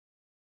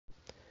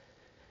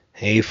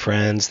Hey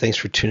friends, thanks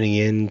for tuning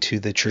in to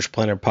the Church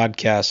Planner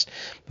Podcast.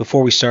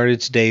 Before we started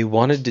today,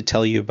 wanted to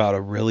tell you about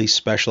a really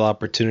special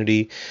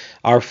opportunity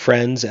our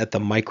friends at the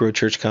Micro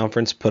Church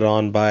Conference put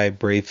on by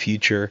Brave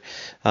Future,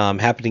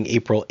 happening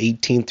April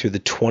 18th through the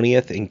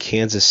 20th in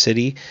Kansas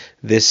City.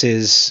 This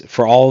is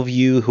for all of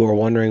you who are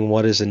wondering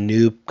what is a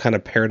new kind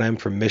of paradigm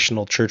for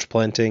missional church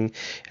planting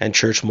and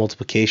church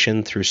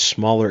multiplication through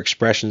smaller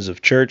expressions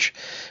of church,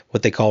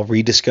 what they call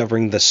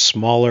rediscovering the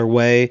smaller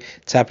way.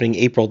 It's happening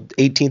April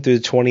 18th through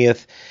the 20th.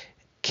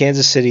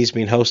 Kansas City is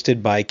being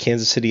hosted by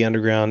Kansas City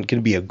Underground. Going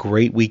to be a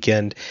great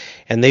weekend.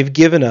 And they've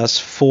given us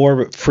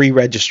 4 free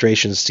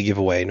registrations to give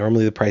away.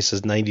 Normally the price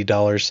is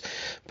 $90,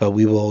 but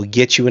we will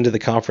get you into the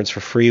conference for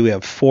free. We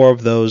have 4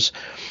 of those.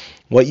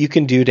 What you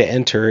can do to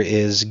enter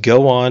is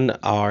go on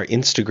our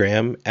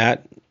Instagram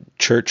at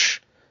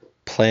Church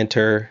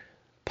Planter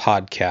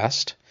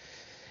Podcast.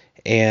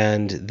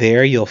 And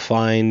there you'll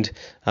find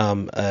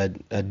a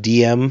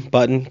DM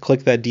button.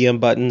 Click that DM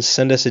button.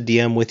 Send us a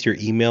DM with your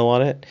email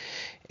on it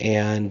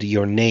and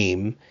your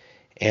name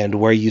and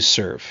where you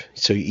serve.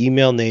 So your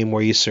email, name,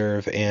 where you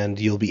serve, and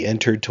you'll be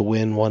entered to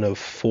win one of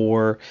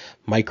 4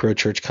 Micro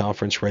Church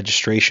Conference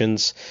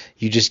registrations.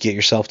 You just get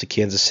yourself to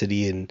Kansas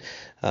City and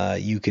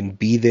you can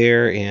be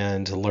there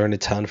and learn a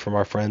ton from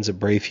our friends at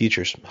Brave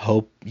Futures.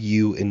 Hope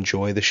you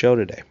enjoy the show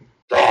today.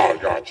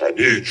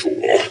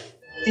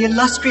 The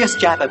illustrious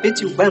Jabba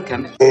bids you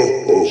welcome.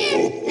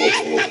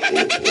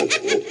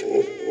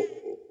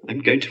 I'm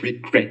going to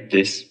regret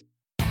this.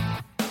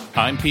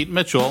 I'm Pete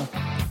Mitchell.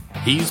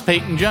 He's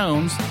Peyton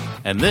Jones.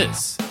 And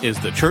this is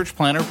the Church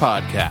Planner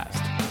Podcast,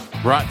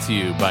 brought to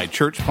you by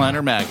Church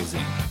Planner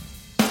Magazine.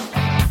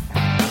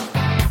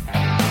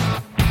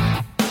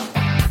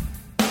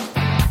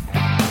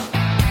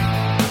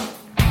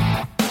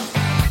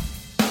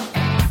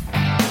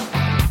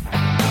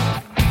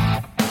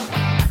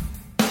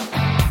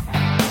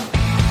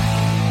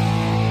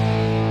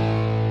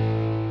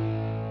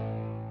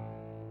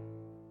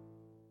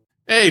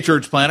 Hey,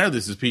 Church Planner,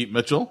 this is Pete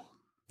Mitchell.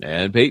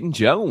 And Peyton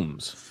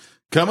Jones.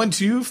 Coming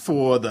to you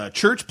for the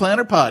Church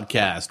Planner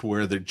Podcast,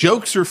 where the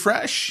jokes are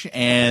fresh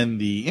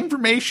and the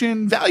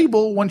information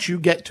valuable once you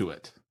get to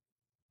it.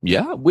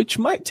 Yeah, which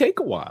might take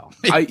a while.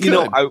 So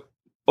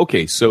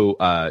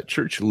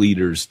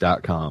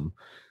churchleaders.com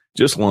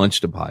just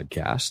launched a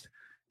podcast.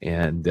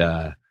 And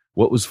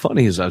what was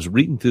funny is I was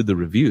reading through the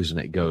reviews and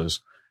it goes,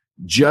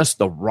 just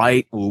the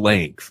right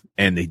length,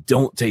 and they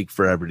don't take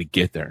forever to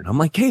get there. And I'm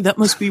like, hey, that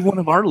must be one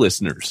of our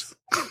listeners.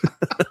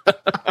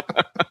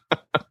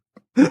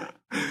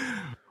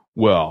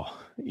 Well,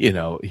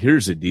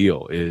 here's the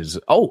deal is,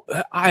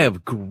 I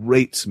have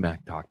great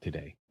smack talk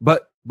today.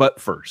 But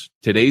first,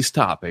 today's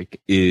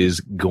topic is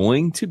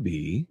going to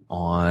be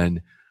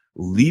on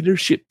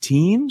leadership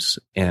teams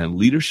and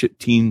leadership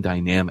team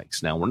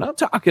dynamics. Now, we're not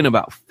talking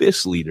about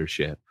FIS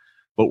leadership,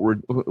 but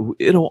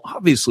it'll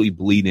obviously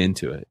bleed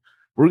into it.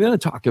 We're going to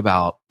talk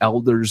about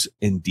elders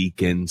and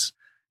deacons,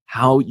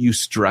 how you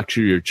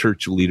structure your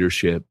church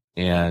leadership,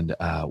 and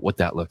what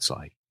that looks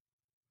like.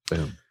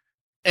 Boom.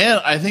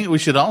 And I think we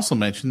should also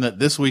mention that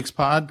this week's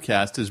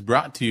podcast is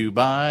brought to you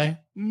by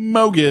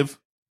MoGive.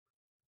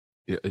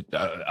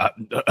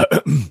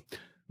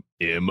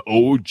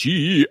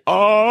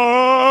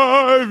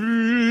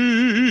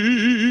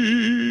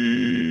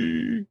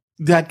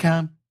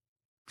 MoGive.com.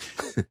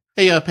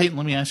 Hey, Peyton,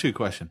 let me ask you a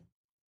question.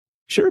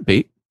 Sure,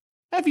 Pete.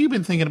 Have you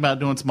been thinking about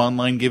doing some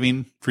online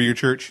giving for your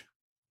church?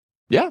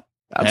 Yeah,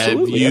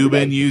 absolutely. Have you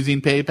been using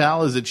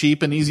PayPal as a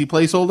cheap and easy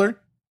placeholder?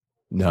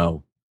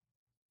 No.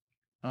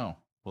 Oh,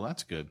 well,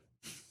 that's good.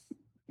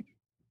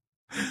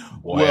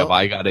 Boy, have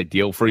I got a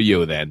deal for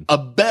you then. A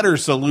better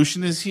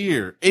solution is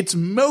here. It's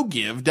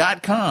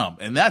mogive.com,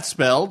 and that's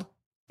spelled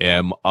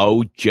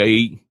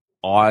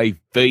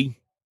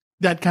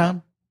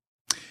MOJIV.com.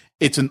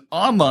 It's an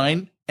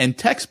online and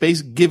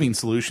text-based giving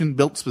solution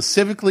built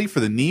specifically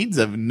for the needs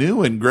of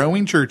new and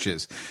growing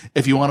churches.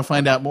 If you want to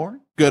find out more,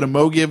 go to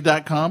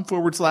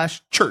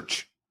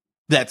mogive.com/church.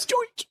 That's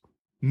church.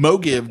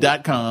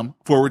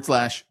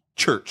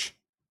 mogive.com/church.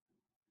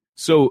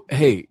 So,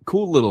 hey,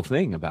 cool little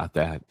thing about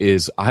that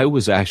is I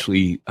was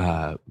actually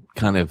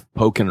kind of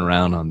poking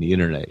around on the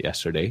internet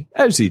yesterday,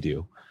 as you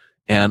do,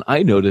 and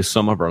I noticed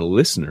some of our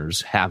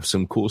listeners have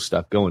some cool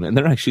stuff going, and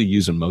they're actually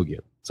using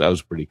MoGive. So that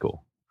was pretty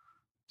cool.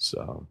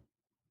 So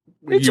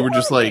you were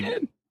just like,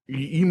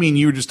 you mean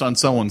you were just on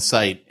someone's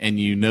site and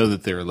you know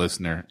that they're a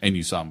listener and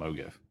you saw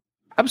MoGive?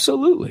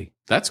 Absolutely.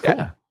 That's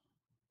cool.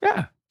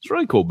 Yeah, it's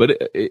really cool, but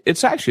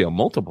it's actually on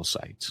multiple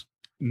sites.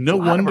 No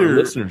wonder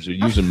listeners are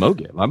using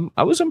MoGive.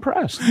 I was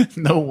impressed.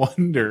 No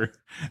wonder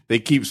they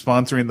keep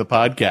sponsoring the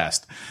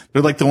podcast.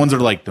 They're like the ones that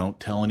are like, don't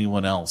tell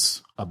anyone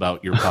else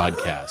about your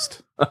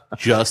podcast.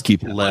 Just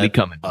keep let money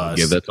coming.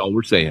 Us that's all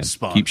we're saying.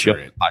 Keep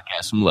showing it. The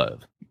podcast some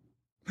love.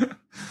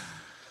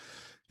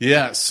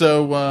 Yeah.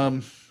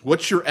 So,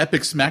 what's your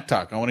epic smack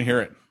talk? I want to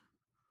hear it.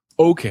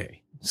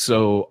 Okay.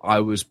 So I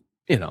was,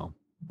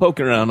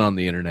 poking around on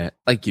the internet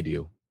like you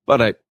do,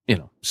 but I,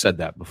 said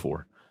that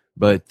before.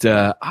 But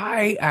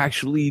I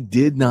actually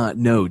did not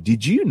know.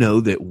 Did you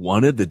know that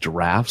one of the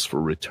drafts for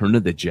Return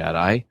of the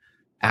Jedi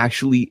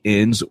actually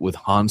ends with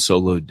Han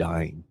Solo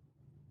dying?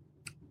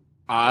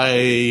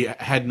 I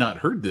had not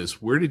heard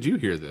this. Where did you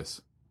hear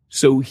this?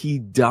 So he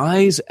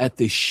dies at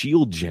the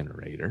shield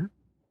generator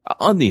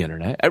on the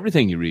internet.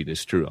 Everything you read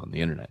is true on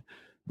the internet.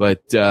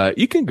 But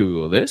you can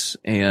Google this,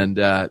 and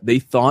they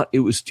thought it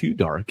was too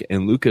dark.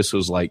 And Lucas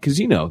was like, because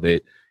you know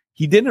that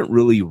he didn't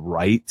really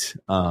write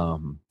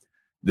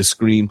the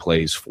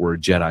screenplays for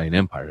Jedi and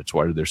Empire. It's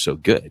why they're so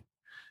good,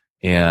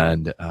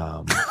 and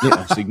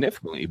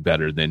significantly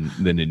better than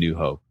A New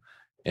Hope.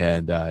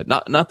 And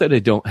not that I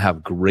don't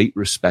have great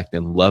respect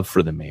and love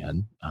for the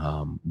man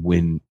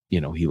when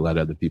he let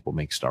other people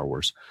make Star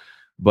Wars,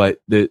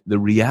 but the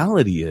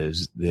reality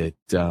is that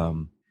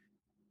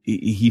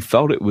he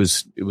felt it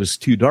was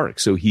too dark,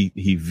 so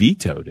he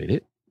vetoed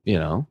it.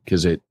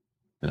 Because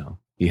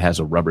he has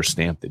a rubber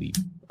stamp that he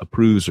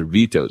approves or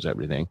vetoes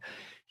everything.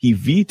 He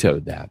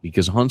vetoed that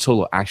because Han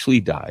Solo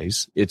actually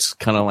dies. It's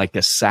kind of like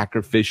a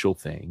sacrificial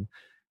thing.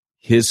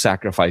 His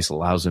sacrifice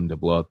allows him to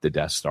blow up the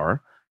Death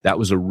Star. That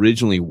was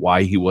originally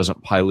why he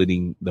wasn't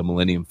piloting the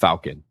Millennium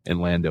Falcon and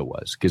Lando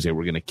was, because they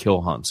were going to kill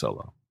Han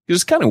Solo.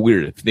 It's kind of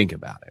weird if you think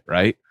about it,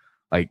 right?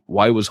 Like,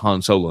 why was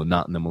Han Solo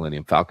not in the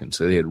Millennium Falcon?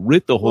 So they had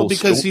writ the whole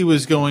because he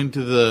was going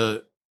to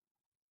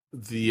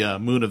the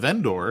moon of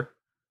Endor,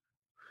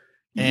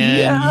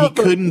 and he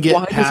couldn't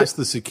get past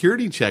the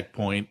security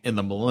checkpoint in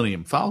the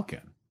Millennium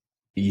Falcon.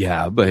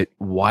 Yeah, but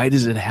why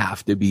does it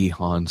have to be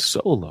Han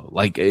Solo?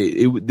 Like,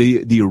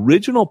 the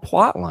original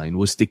plot line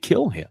was to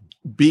kill him.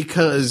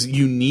 Because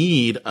you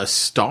need a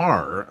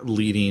star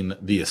leading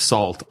the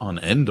assault on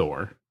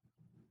Endor.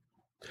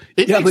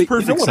 It makes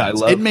perfect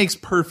sense. It makes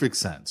perfect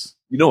sense.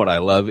 You know what I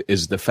love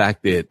is the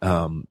fact that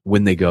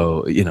when they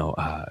go,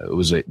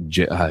 was it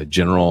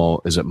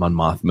General, is it Mon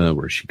Mothma,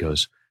 where she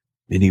goes,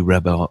 many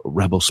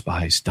rebel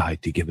spies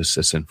died to give us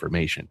this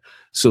information.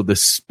 So the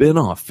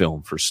spin-off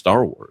film for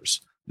Star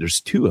Wars,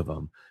 there's two of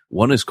them.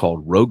 One is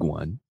called Rogue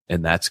One,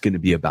 and that's going to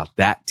be about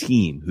that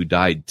team who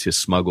died to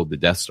smuggle the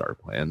Death Star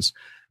plans.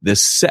 The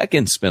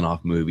second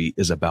spinoff movie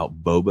is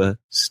about Boba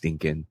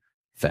Stinkin'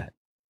 Fett.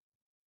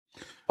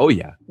 Oh,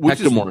 yeah.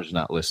 Hector Moore is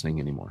not listening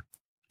anymore.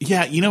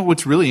 Yeah,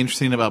 what's really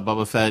interesting about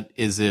Boba Fett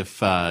is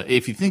if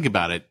you think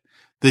about it,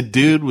 the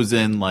dude was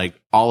in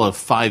like all of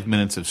 5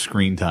 minutes of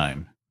screen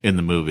time in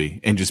the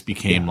movie and just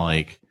became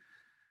like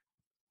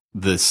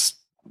this,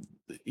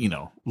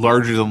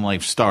 larger than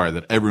life star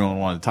that everyone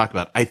wanted to talk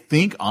about. I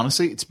think,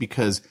 honestly, it's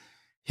because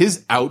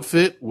his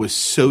outfit was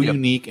so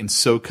unique and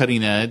so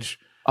cutting edge.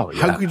 Oh,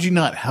 yeah. How could you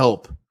not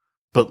help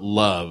but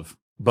love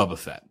Boba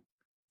Fett?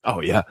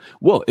 Oh, yeah.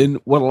 Well, and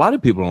what a lot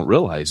of people don't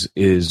realize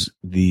is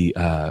the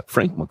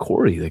Frank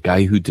McQuarrie, the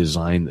guy who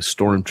designed the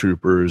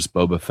Stormtroopers,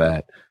 Boba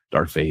Fett,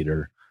 Darth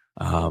Vader.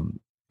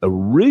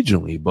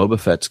 Originally, Boba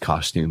Fett's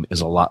costume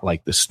is a lot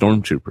like the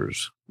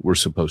Stormtroopers were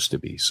supposed to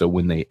be. So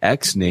when they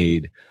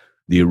X-nayed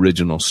the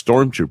original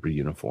Stormtrooper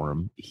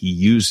uniform,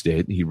 he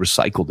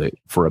recycled it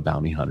for a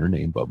bounty hunter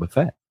named Boba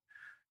Fett.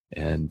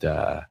 And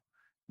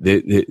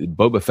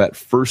Boba Fett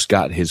first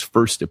got his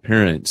first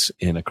appearance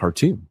in a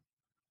cartoon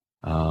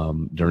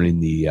during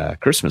the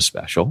Christmas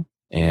special,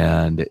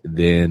 and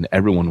then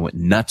everyone went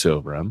nuts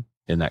over him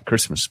in that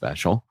Christmas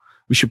special.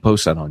 We should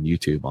post that on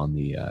YouTube on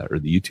the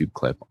YouTube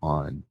clip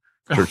on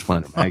Church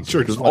Planter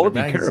Magazine, because all of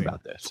you care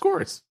about this, of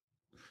course.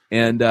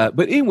 And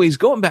but anyways,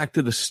 going back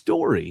to the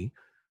story,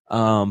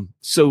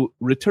 so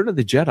Return of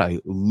the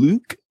Jedi,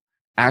 Luke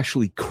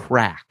actually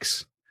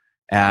cracks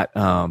at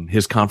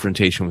his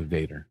confrontation with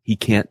Vader. He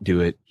can't do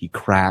it. He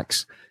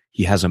cracks.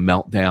 He has a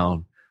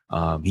meltdown.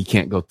 He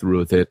can't go through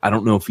with it. I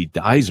don't know if he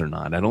dies or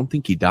not. I don't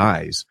think he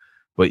dies,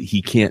 but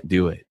he can't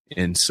do it.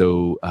 And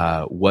so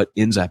what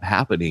ends up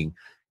happening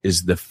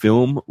is the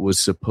film was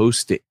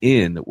supposed to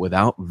end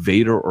without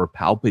Vader or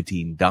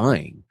Palpatine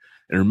dying.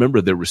 And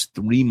remember, there was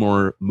 3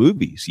 more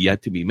movies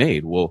yet to be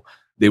made. Well,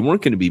 they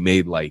weren't going to be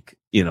made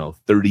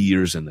 30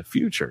 years in the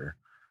future.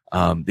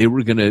 They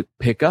were going to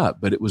pick up,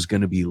 but it was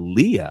going to be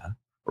Leia,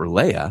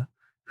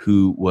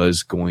 who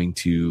was going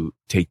to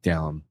take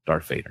down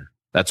Darth Vader.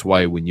 That's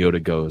why when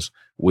Yoda goes,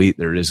 wait,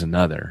 there is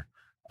another,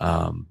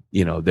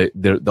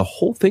 the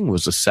whole thing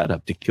was a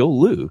setup to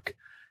kill Luke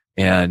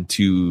and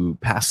to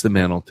pass the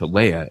mantle to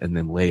Leia, and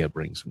then Leia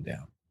brings him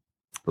down.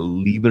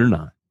 Believe it or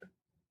not.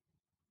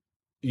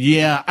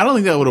 Yeah, I don't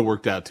think that would have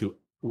worked out too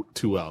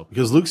well,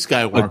 because Luke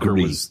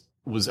Skywalker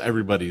was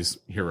everybody's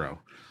hero.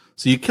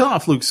 So you kill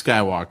off Luke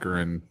Skywalker,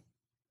 and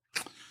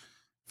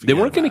they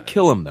weren't going to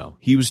kill him, though.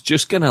 He was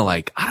just going to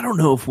I don't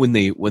know if when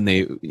they,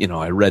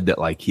 I read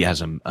that he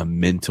has a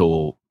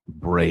mental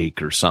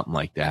break or something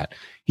like that.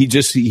 He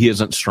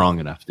isn't strong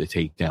enough to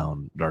take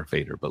down Darth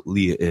Vader, but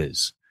Leia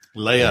is.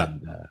 Leia.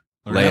 And,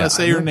 Leia. Gotta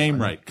say her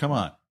name right. Come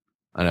on.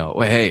 I know.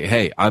 Well,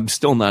 hey, I'm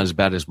still not as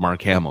bad as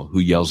Mark Hamill, who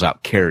yells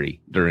out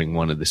Carrie during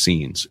one of the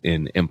scenes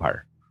in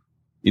Empire.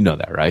 You know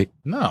that, right?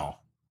 No.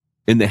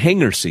 In the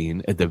hangar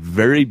scene at the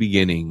very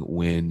beginning,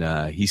 when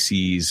he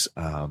sees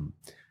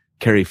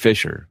Carrie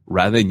Fisher,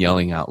 rather than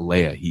yelling out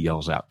Leia, he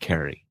yells out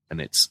Carrie.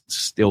 and it's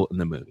still in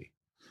the movie.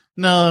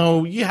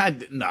 No,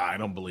 I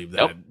don't believe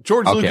that. Nope.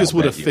 George Okay, Lucas I'll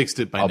would bet have you. fixed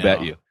it by I'll now.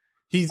 bet you.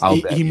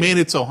 He made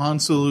it so Han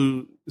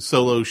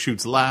Solo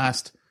shoots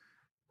last.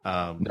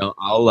 No,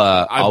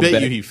 I'll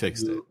bet you he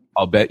fixed it.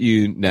 I'll bet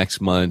you next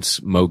month's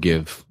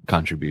MoGive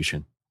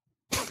contribution.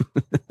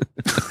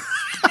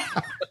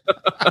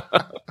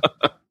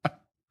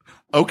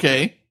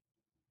 Okay.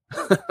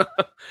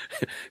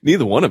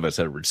 Neither one of us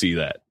ever see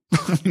that.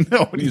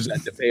 No, We use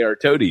that to pay our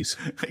toadies.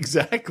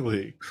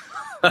 exactly.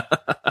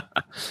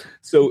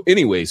 So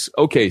anyways,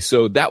 okay,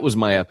 so that was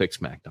my epic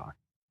smack talk.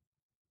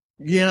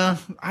 Yeah,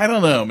 I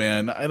don't know,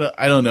 man. I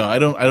don't know. I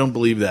don't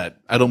believe that.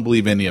 I don't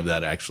believe any of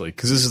that actually,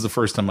 because this is the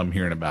first time I'm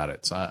hearing about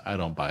it, so I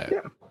don't buy it.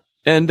 Yeah.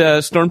 And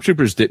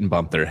stormtroopers didn't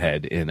bump their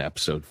head in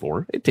episode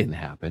 4. It didn't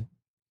happen.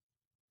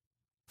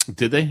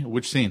 Did they?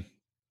 Which scene?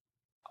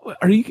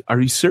 Are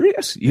you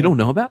serious? You don't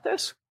know about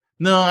this?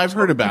 No, I've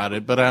heard about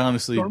it, but I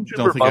honestly don't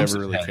think I ever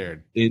really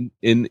cared.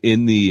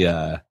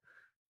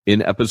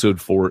 In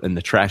episode 4, in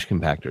the trash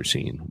compactor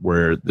scene,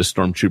 where the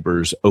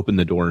stormtroopers open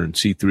the door and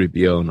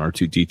C-3PO and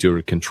R2-D2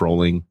 are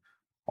controlling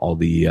all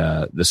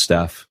the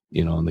stuff,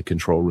 in the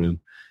control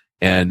room.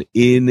 And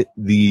in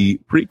the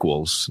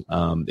prequels,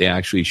 they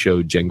actually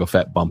showed Jango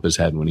Fett bump his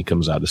head when he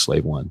comes out of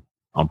Slave One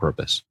on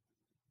purpose.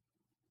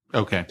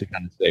 Okay. To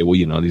kind of say,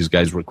 well, these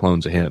guys were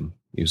clones of him.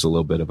 He was a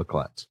little bit of a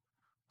klutz.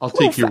 I'll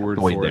take your word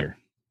for it.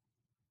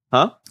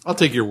 Huh? I'll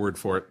take your word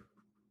for it.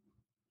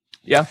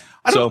 Yeah.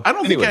 I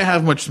don't think I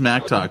have much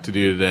smack talk to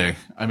do today.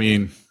 I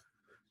mean,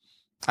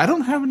 I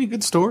don't have any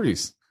good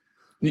stories.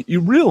 You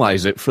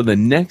realize that for the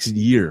next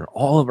year,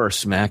 all of our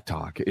smack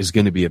talk is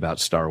going to be about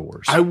Star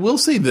Wars. I will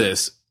say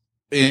this.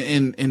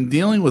 In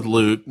dealing with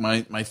Luke,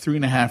 my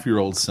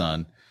 3.5-year-old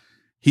son,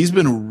 he's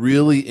been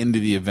really into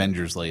the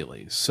Avengers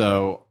lately.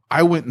 So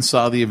I went and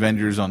saw the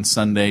Avengers on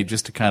Sunday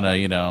just to kind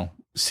of,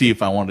 see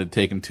if I wanted to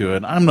take him to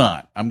it. I'm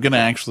not. I'm going to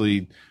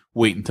actually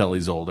wait until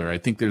he's older. I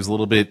think there's a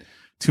little bit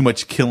too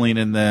much killing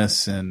in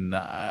this, and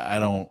I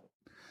don't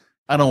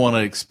want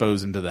to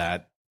expose him to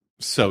that.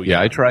 So yeah,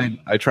 I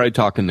tried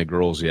talking to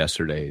girls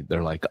yesterday.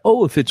 They're like,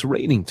 "Oh, if it's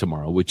raining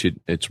tomorrow," which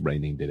it's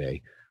raining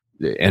today.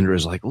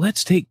 Andrew's like,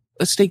 let's take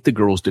the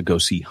girls to go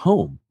see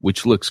Home,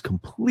 which looks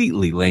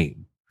completely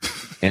lame.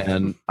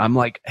 And I'm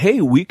like,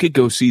 hey, we could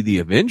go see the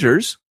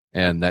Avengers.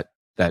 And that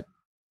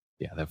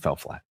fell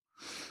flat.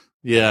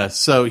 Yeah.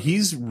 So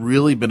he's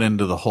really been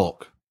into the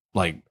Hulk,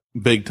 like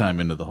big time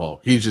into the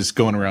Hulk. He's just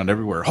going around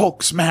everywhere.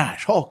 Hulk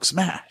smash, Hulk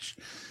smash.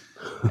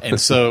 And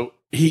so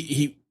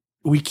we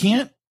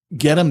can't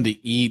get him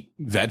to eat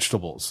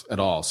vegetables at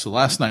all. So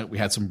last night we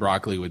had some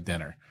broccoli with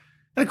dinner,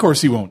 and of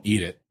course he won't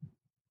eat it.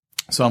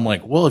 So I'm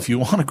like, well, if you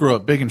want to grow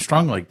up big and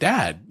strong like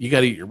Dad, you got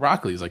to eat your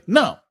broccoli. He's like,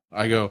 no.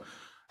 I go,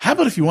 how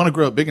about if you want to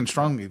grow up big and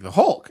strong like the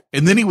Hulk?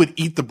 And then he would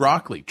eat the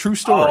broccoli. True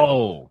story.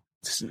 Oh,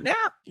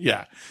 snap.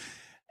 Yeah.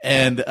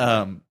 And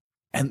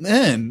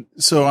then,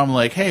 so I'm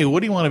like, hey, what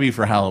do you want to be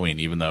for Halloween?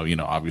 Even though,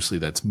 obviously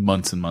that's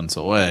months and months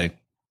away.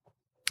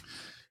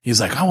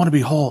 He's like, I want to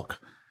be Hulk.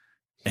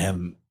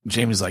 And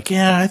Jamie's like,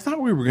 yeah, I thought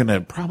we were going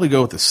to probably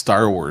go with the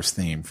Star Wars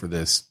theme for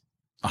this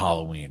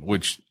Halloween,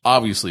 which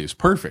obviously is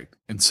perfect.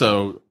 And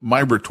so my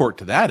retort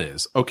to that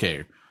is,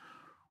 okay,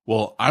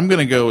 well, I'm going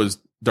to go as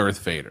Darth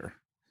Vader.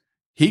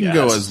 He can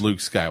go as Luke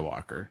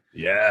Skywalker.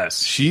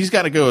 Yes. She's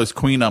got to go as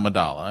Queen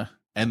Amidala.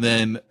 And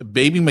then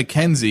baby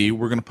Mackenzie,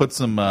 we're going to put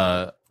some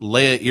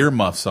Leia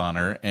earmuffs on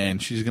her,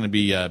 and she's going to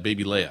be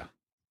baby Leia.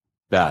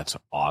 That's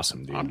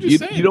awesome, dude. I'm just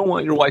saying. You don't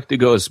want your wife to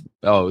go as,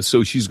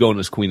 so she's going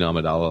as Queen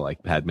Amidala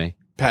like Padme?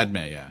 Padme,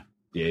 yeah.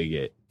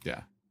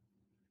 Yeah.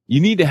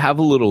 You need to have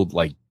a little,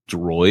 like,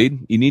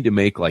 droid. You need to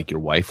make, like, your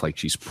wife like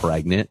she's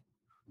pregnant,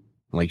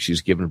 like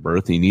she's giving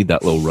birth, and you need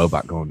that little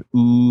robot going,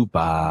 ooh,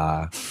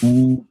 bah,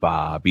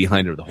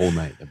 behind her the whole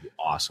night. That'd be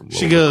awesome.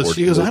 She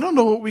goes, I don't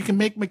know what we can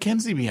make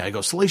Mackenzie be. I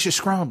go, Salacious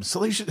Scrum,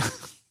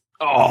 Salacious.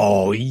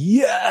 Oh,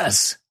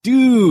 yes.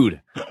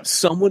 Dude,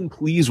 someone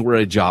please wear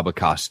a Jabba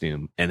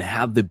costume and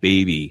have the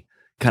baby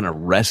kind of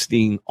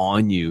resting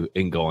on you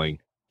and going,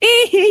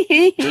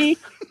 that'd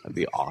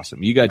be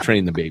awesome. You got to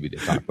train the baby to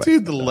talk about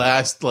Dude, the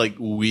last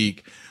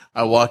week,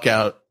 I walk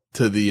out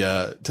to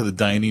the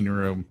dining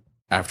room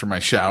after my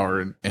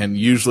shower, and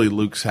usually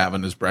Luke's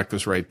having his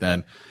breakfast right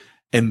then.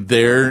 And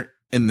there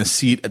in the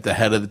seat at the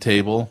head of the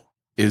table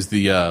is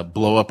the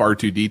blow up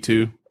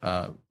R2D2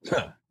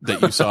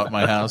 that you saw at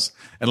my house.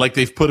 And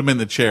they've put him in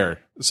the chair.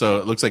 So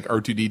it looks like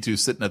R2D2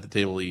 sitting at the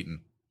table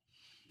eating.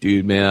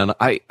 Dude, man,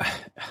 I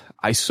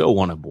so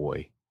want a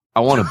boy. I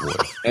want a boy.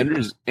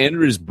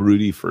 Andrew's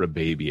broody for a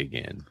baby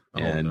again.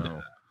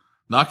 No.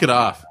 Knock it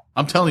off.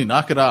 I'm telling you,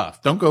 knock it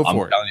off. Don't go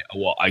for it.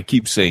 Well, I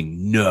keep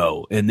saying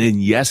no. And then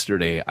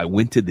yesterday I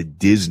went to the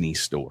Disney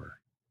store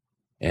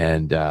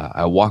and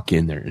I walk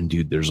in there and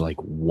dude, there's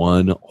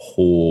one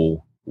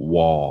whole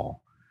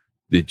wall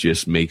that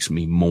just makes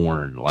me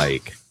mourn. I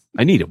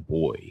need a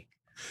boy.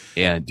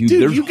 And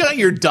dude, you got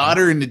your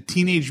daughter into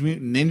Teenage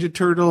Mutant Ninja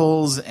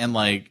Turtles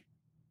and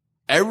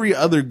every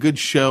other good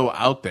show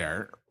out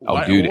there.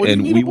 Dude.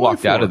 And we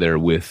walked out of there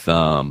with,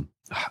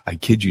 I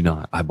kid you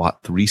not, I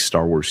bought 3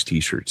 Star Wars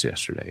t-shirts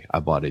yesterday. I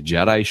bought a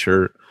Jedi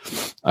shirt,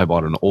 I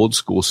bought an old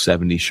school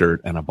 70s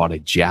shirt, and I bought a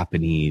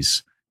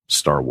Japanese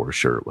Star Wars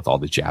shirt with all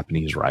the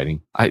Japanese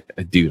writing.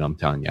 Dude, I'm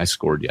telling you, I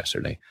scored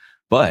yesterday.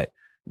 But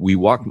we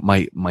walk,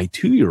 my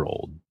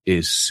 2-year-old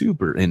is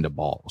super into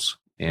balls.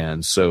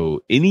 And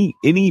so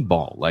any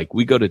ball, like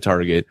we go to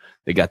Target,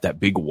 they got that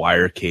big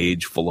wire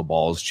cage full of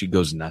balls. She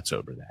goes nuts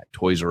over that.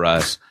 Toys R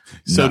Us.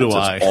 So do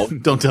I.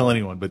 Don't tell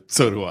anyone, but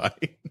so do I.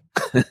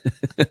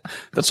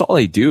 That's all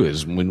I do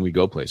is when we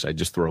go place, I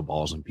just throw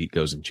balls and Pete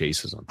goes and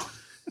chases them.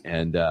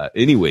 And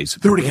anyways,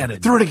 throw it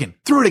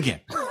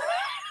again.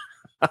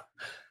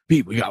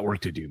 Pete, we got work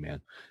to do,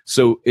 man.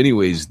 So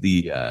anyways,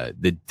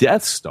 the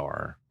Death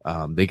Star,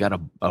 they got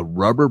a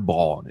rubber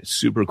ball and it's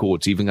super cool.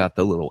 It's even got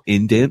the little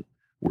indent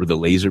where the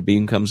laser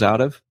beam comes out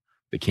of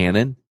the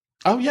cannon.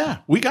 Oh yeah,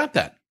 we got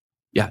that.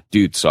 Yeah,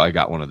 dude. So I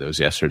got one of those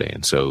yesterday.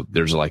 And so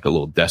there's like a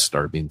little Death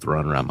Star being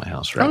thrown around my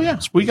house right now. Oh yeah,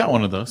 we got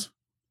one of those.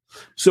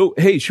 So,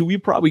 hey, should we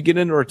probably get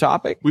into our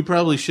topic? We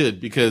probably should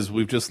because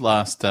we've just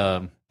lost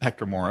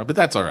Hector Mora, but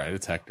that's all right.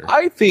 It's Hector.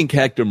 I think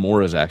Hector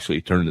Mora's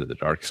actually turned to the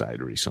dark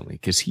side recently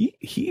because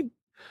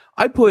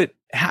I put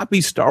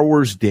Happy Star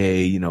Wars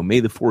Day, you know,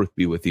 May the 4th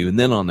be with you. And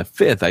then on the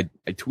 5th,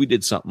 I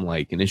tweeted something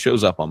like, and it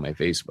shows up on my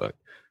Facebook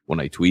when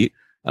I tweet,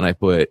 and I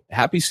put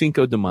Happy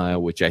Cinco de Mayo,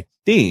 which I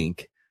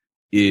think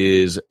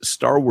is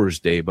Star Wars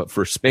Day, but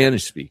for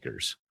Spanish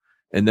speakers.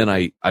 And then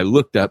I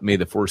looked up May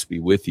the Force be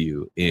with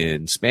you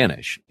in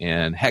Spanish,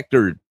 and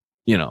Hector,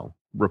 you know,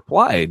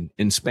 replied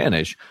in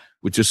Spanish,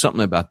 which is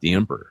something about the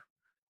Emperor.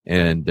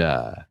 And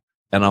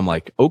I'm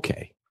like,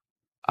 okay,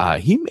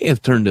 he may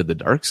have turned to the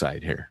dark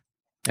side here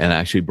and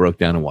actually broke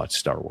down and watched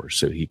Star Wars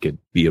so he could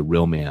be a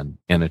real man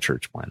and a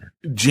church planner.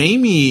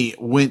 Jamie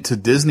went to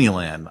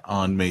Disneyland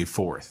on May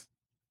 4th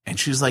and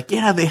she's like,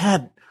 yeah, they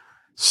had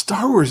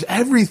Star Wars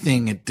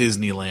everything at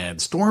Disneyland.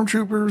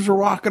 Stormtroopers are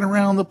walking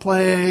around the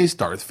place,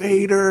 Darth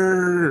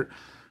Vader.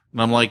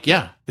 And I'm like,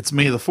 yeah, it's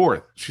May the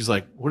 4th. She's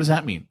like, what does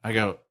that mean? I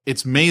go,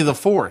 it's May the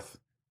 4th.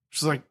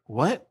 She's like,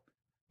 what?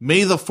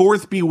 May the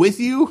 4th be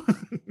with you?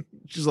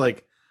 She's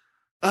like,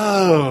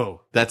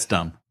 oh, that's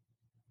dumb.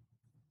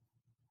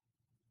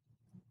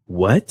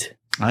 What?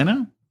 I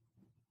know.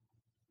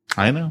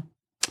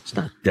 It's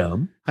not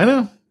dumb. I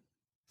know.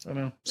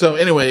 So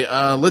anyway,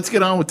 let's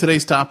get on with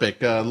today's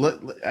topic. I'm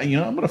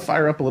going to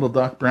fire up a little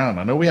Doc Brown.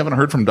 I know we haven't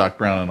heard from Doc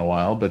Brown in a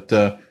while,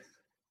 but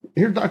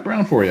here's Doc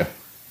Brown for you.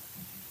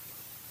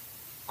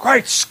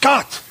 Great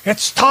Scott!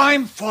 It's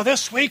time for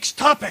this week's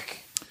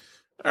topic.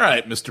 All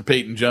right, Mr.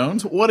 Peyton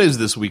Jones, what is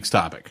this week's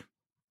topic?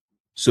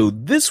 So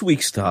this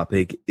week's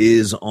topic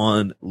is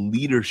on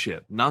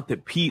leadership. Not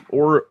that Pete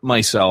or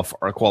myself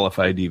are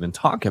qualified to even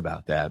talk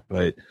about that,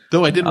 but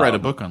though I did write a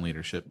book on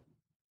leadership.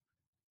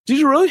 Did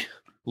you really?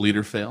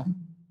 Leader Fail.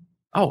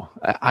 Oh,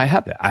 I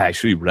have it. I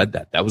actually read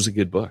that. That was a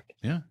good book.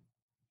 Yeah.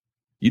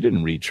 You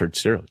didn't read Church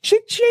Zero.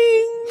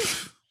 Ching!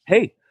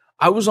 Hey,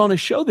 I was on a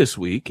show this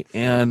week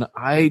and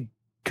I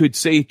could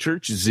say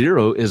Church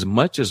Zero as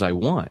much as I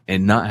want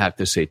and not have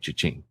to say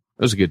cha-ching.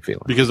 That was a good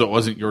feeling. Because it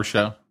wasn't your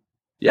show?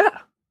 Yeah.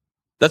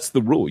 That's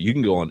the rule. You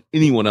can go on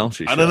anyone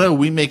else's show. I don't know.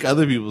 We make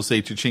other people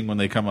say cha-ching when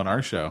they come on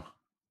our show.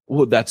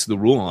 Well, that's the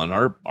rule on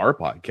our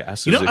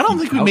podcast. You know, I don't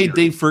think we made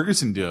Dave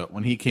Ferguson do it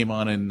when he came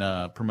on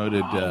and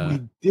promoted.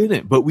 We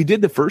didn't, but we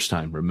did the first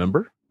time,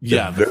 remember?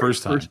 Yeah, the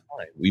first time.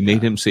 We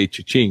made him say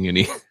cha-ching, and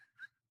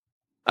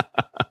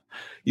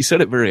he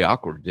said it very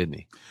awkward, didn't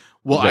he?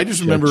 Well, I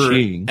just remember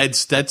Ed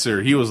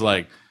Stetzer. He was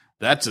like,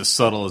 that's as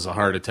subtle as a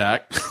heart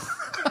attack.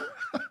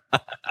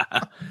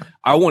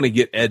 I want to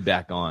get Ed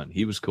back on.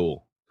 He was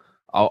cool.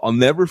 I'll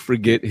never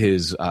forget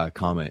his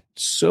comment.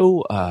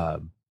 So,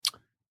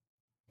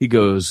 he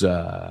goes,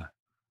 like,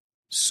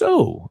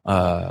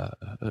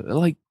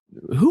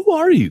 who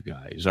are you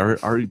guys?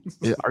 Are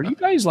you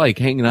guys like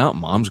hanging out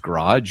in Mom's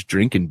garage,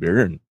 drinking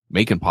beer and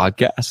making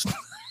podcasts?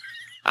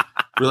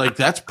 We're like,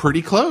 that's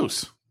pretty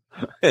close.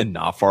 And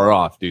not far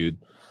off, dude.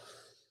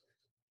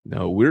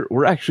 No,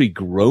 we're actually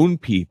grown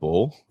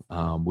people.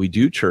 We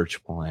do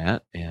church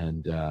plant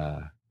and,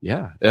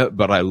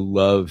 but I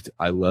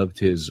loved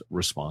his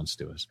response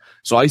to us.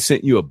 So I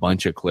sent you a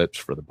bunch of clips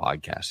for the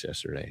podcast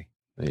yesterday.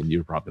 And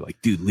you're probably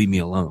like, dude, leave me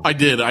alone. I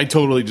did. I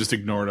totally just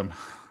ignored him.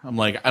 I'm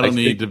like, I don't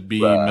need to be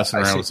messing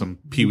around with some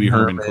Pee Wee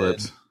Herman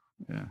clips.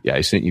 Yeah,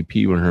 I sent you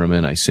Pee Wee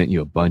Herman. I sent you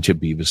a bunch of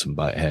Beavis and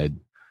Butthead.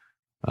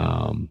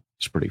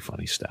 It's pretty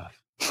funny stuff.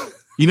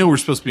 You know, we're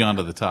supposed to be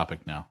onto the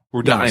topic now.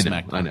 We're done with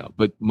SmackDown. I know.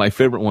 But my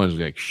favorite one is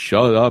like,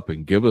 shut up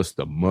and give us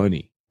the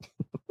money.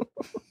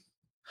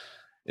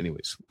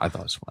 Anyways, I thought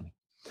it was funny.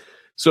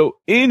 So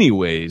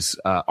anyways,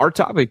 our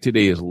topic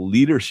today is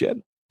leadership.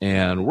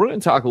 And we're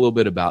going to talk a little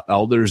bit about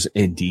elders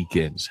and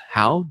deacons.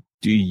 How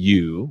do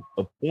you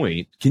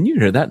appoint? Can you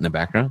hear that in the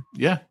background?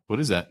 Yeah. What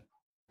is that?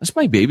 That's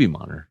my baby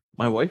monitor.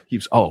 My wife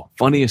keeps,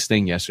 funniest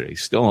thing yesterday.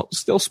 Still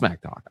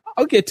smack talk.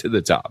 I'll get to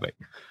the topic.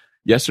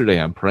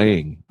 Yesterday, I'm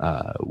praying,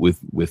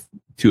 with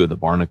two of the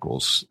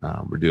Barnacles.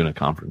 We're doing a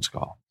conference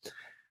call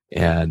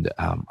and,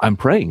 I'm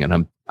praying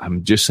and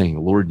I'm just saying,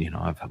 Lord,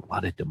 I've had a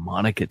lot of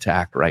demonic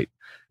attack right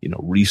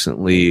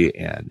recently,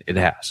 and it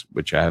has,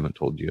 which I haven't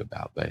told you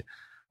about. But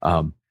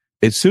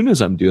as soon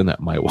as I'm doing that,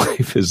 my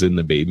wife is in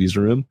the baby's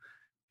room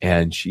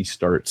and she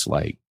starts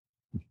like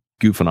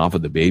goofing off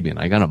with the baby, and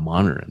I got a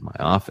monitor in my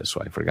office,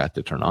 so I forgot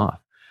to turn off.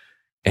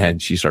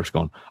 And she starts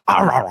going,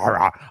 "Ah, rah, rah,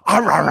 rah, ah,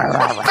 rah, rah,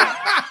 rah,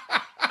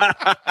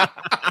 rah."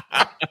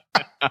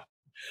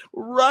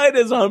 Right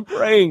as I'm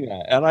praying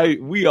that,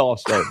 and we all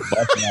start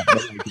busting out.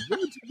 Like,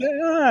 what's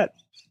that?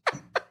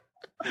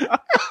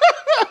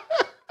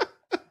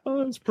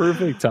 Oh, it's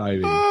perfect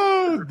timing.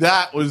 Oh,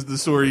 that was the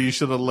story you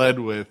should have led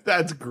with.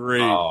 That's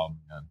great. Oh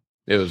man,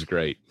 it was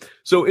great.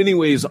 So,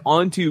 anyways,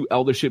 on to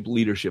eldership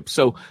leadership.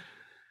 So,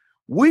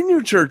 when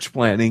you're church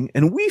planning,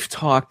 and we've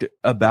talked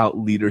about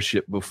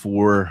leadership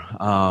before,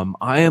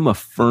 I am a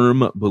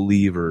firm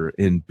believer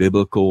in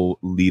biblical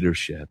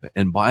leadership.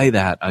 And by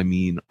that, I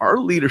mean our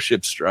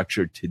leadership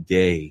structure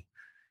today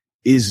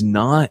is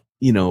not,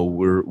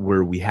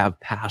 where we have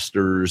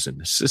pastors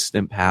and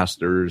assistant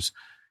pastors.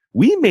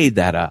 We made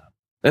that up.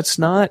 That's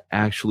not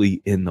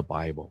actually in the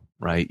Bible,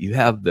 right? You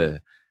have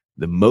the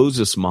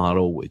Moses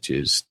model, which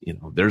is,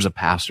 there's a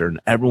pastor and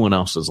everyone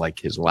else is like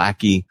his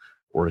lackey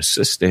or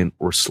assistant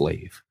or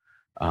slave.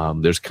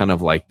 There's kind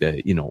of like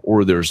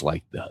or there's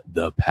like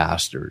the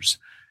pastors,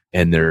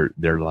 and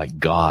they're like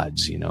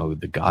gods,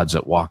 the gods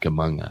that walk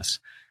among us.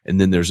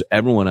 And then there's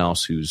everyone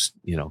else who's,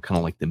 kind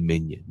of like the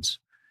minions.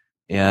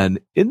 And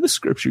in the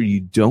scripture, you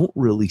don't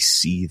really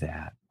see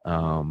that.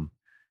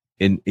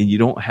 And you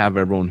don't have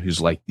everyone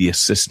who's like the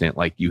assistant,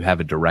 like you have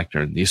a director,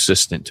 and the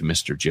assistant to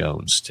Mr.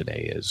 Jones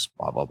today is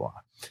blah, blah, blah.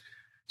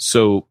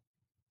 So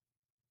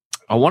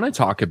I want to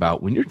talk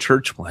about when you're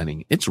church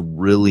planning, it's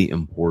really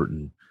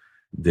important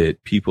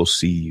that people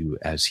see you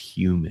as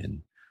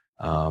human.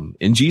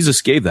 And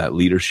Jesus gave that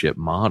leadership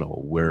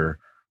model where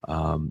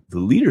the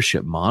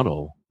leadership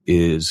model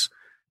is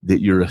that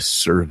you're a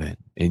servant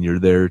and you're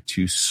there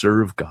to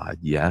serve God,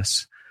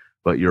 yes,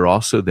 but you're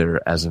also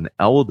there as an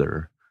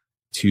elder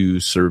to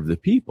serve the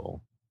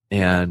people.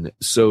 And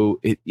so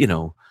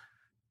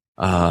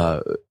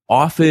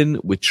often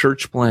with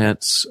church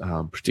plants,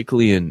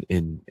 particularly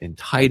in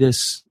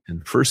Titus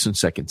and 1st and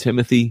 2nd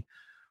Timothy,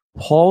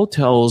 Paul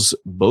tells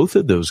both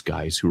of those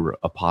guys who were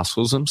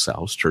apostles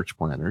themselves, church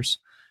planters,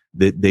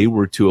 that they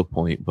were to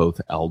appoint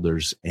both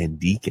elders and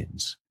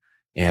deacons.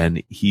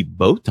 And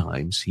both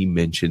times he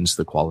mentions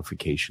the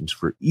qualifications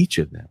for each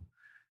of them,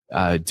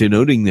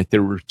 denoting that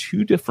there were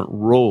two different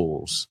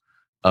roles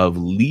of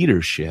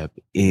leadership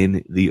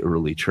in the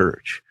early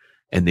church,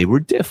 and they were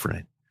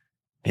different.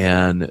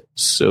 And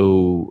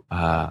so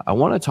I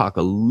want to talk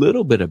a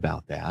little bit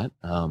about that.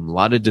 A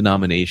lot of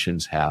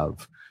denominations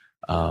have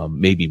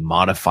maybe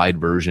modified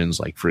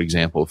versions. Like, for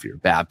example, if you're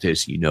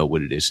Baptist, you know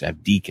what it is to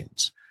have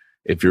deacons.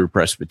 If you're a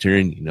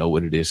Presbyterian, you know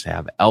what it is to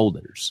have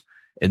elders.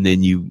 And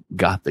then you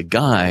got the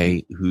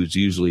guy who's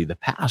usually the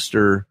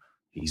pastor.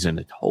 He's in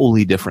a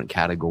totally different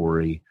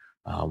category,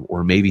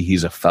 or maybe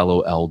he's a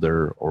fellow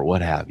elder or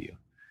what have you.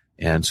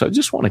 And so I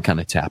just want to kind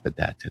of tap at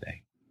that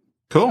today.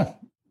 Cool.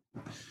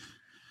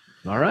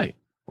 All right.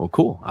 Well,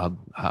 cool.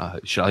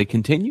 Shall I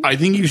continue? I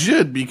think you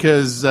should,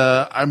 because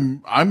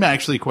I'm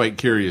actually quite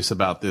curious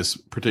about this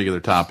particular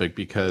topic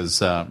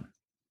because,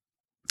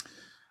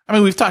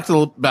 we've talked a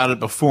little about it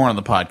before on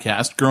the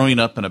podcast. Growing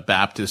up in a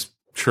Baptist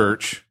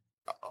church,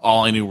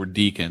 all I knew were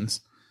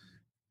deacons.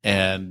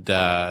 And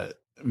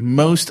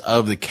most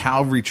of the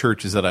Calvary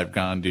churches that I've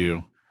gone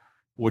to,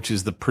 which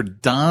is the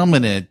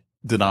predominant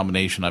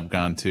denomination I've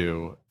gone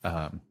to,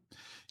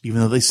 even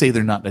though they say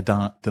they're not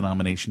a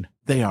denomination,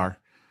 they are.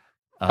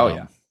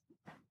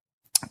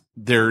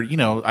 They're,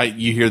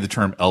 you hear the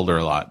term elder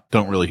a lot,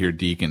 don't really hear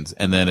deacons.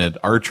 And then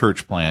at our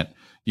church plant,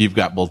 you've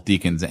got both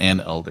deacons and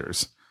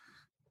elders.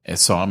 And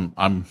so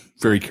I'm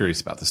very curious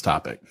about this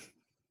topic.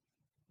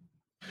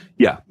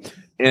 Yeah.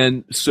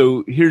 And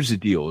so here's the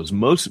deal is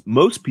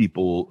most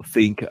people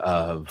think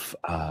of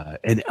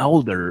an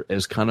elder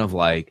as kind of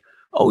like,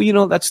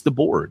 oh, that's the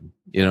board.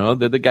 They're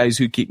the guys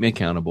who keep me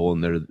accountable,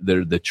 and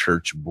they're the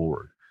church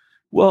board.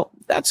 Well,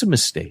 that's a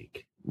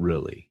mistake,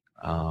 really.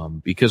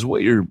 Because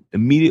what you're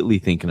immediately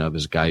thinking of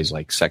is guys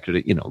like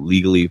secretary,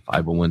 legally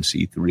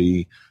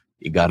 501c3.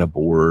 You got a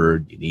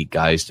board. You need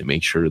guys to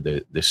make sure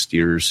that the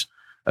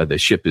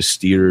ship is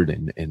steered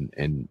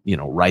and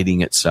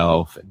righting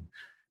itself and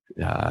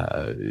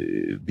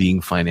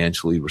being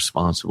financially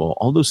responsible.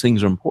 All those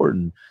things are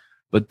important,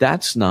 but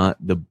that's not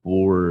the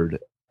board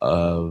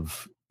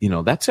of,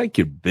 that's like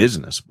your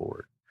business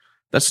board.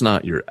 That's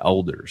not your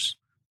elders.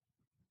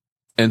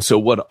 And so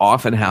what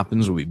often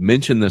happens, we've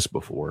mentioned this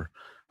before,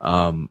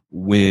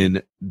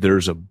 when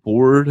there's a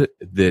board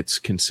that's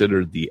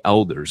considered the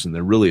elders and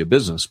they're really a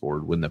business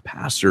board, when the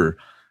pastor,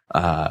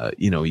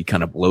 he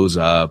kind of blows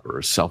up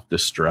or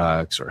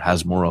self-destructs or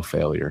has moral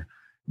failure,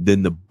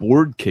 then the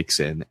board kicks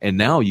in. And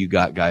now you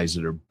got guys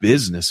that are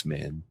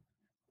businessmen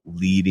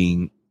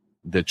leading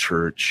the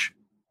church.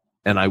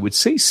 And I would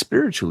say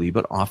spiritually,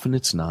 but often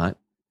it's not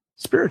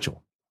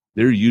spiritual.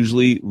 They're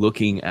usually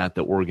looking at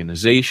the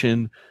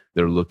organization.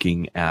 They're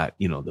looking at,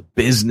 the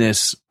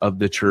business of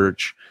the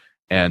church.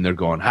 and they're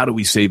going, how do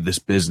we save this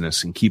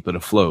business and keep it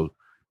afloat?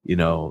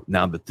 Now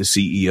that the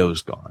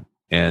CEO's gone,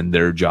 and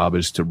their job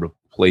is to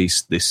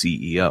replace the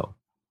CEO.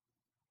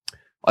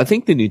 I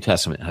think the New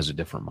Testament has a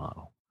different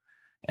model.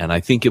 And I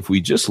think if we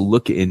just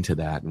look into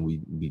that and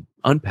we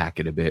unpack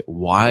it a bit,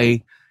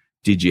 why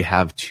did you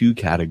have two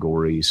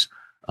categories?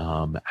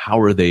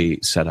 How are they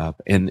set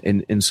up?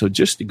 And so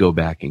just to go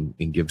back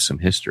and give some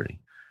history,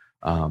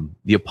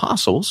 the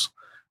apostles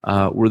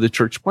were the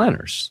church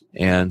planners.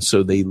 And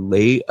so they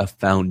lay a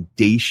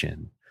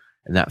foundation,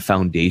 and that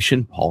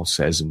foundation, Paul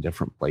says in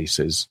different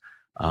places,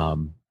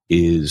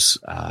 is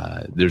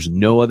there's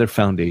no other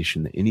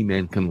foundation that any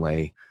man can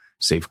lay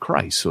save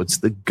Christ. So it's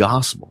the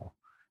gospel.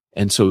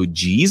 And so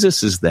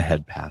Jesus is the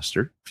head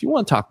pastor. If you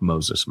want to talk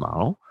Moses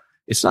model,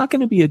 it's not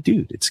going to be a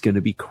dude. It's going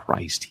to be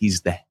Christ.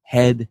 He's the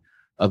head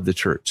of the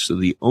church. So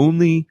the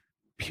only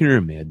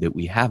pyramid that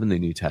we have in the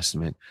New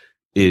Testament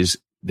is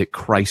that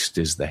Christ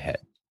is the head.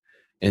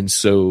 And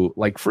so,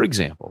 like, for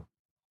example,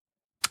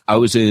 I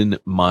was in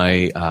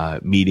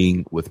my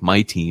meeting with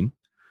my team,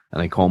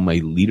 and I call my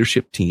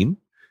leadership team,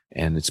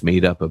 and it's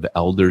made up of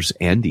elders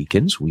and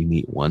deacons. We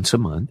meet once a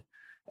month.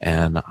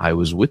 And I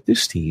was with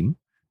this team,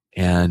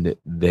 and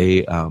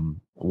they,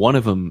 one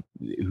of them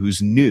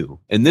who's new,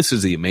 and this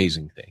is the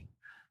amazing thing.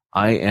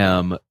 I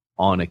am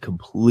on a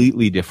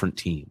completely different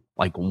team,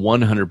 like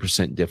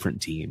 100% different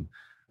team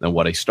than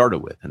what I started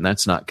with. And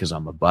that's not because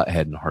I'm a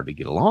butthead and hard to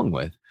get along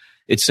with.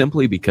 It's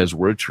simply because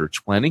we're a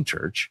church planning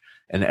church,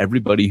 and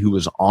everybody who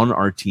was on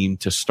our team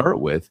to start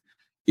with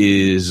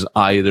is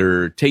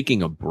either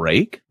taking a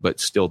break, but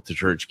still to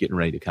church, getting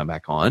ready to come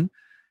back on,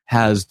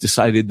 has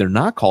decided they're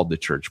not called to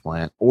church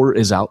plant, or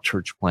is out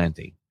church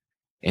planting.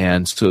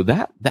 And so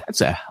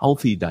that's a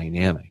healthy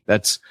dynamic.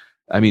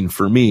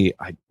 For me,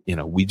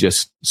 we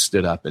just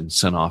stood up and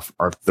sent off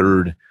our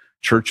third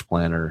church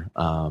planner,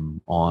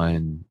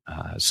 on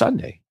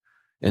Sunday.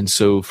 And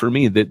so for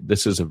me,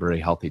 this is a very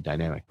healthy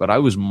dynamic, but I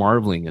was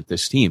marveling at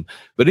this team.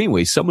 But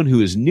anyway, someone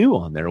who is new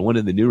on there, one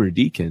of the newer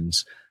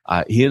deacons,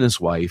 he and his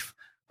wife,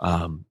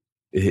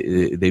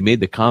 they made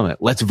the comment,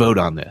 let's vote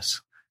on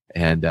this.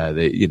 And,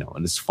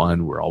 and it's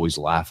fun. We're always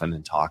laughing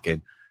and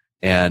talking.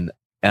 And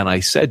I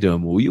said to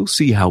him, well, you'll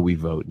see how we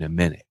vote in a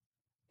minute.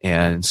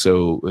 And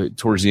so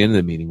towards the end of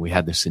the meeting, we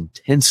had this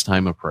intense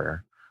time of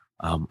prayer.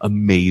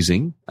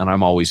 Amazing. And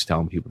I'm always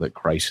telling people that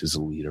Christ is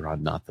the leader.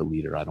 I'm not the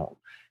leader. I don't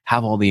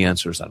have all the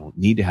answers. I don't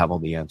need to have all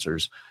the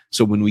answers.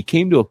 So when we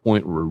came to a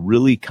point where we're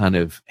really kind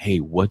of, hey,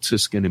 what's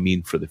this going to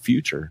mean for the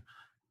future?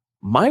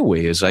 My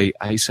way is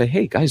I say,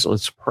 hey guys,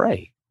 let's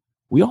pray.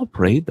 We all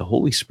prayed. The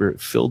Holy Spirit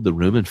filled the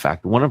room. In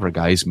fact, one of our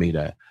guys made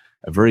a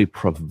very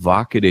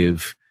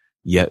provocative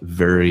yet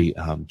very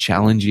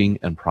challenging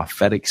and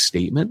prophetic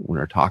statement when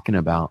we're talking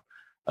about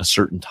a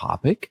certain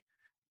topic.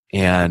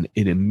 And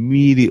it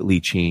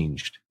immediately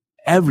changed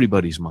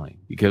everybody's mind,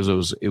 because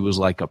it was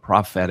like a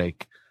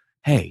prophetic,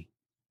 hey,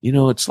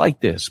 it's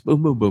like this,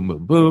 boom, boom, boom,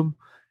 boom, boom.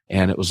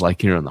 And it was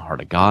like hearing the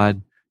heart of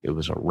God. It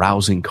was a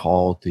rousing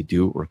call to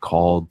do what we're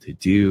called to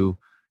do.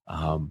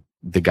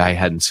 The guy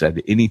hadn't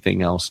said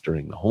anything else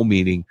during the whole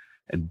meeting,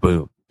 and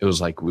boom, it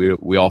was like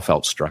we all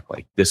felt struck,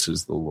 like this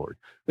is the Lord.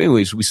 But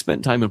anyways, we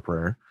spent time in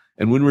prayer,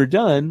 and when we're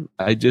done,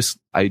 I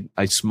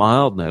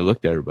smiled and I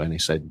looked at everybody and I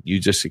said, you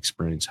just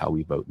experienced how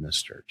we vote in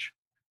this church.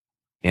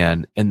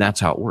 And that's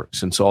how it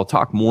works. And so I'll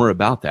talk more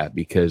about that,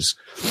 because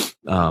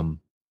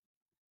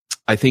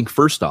I think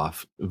first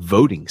off,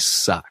 voting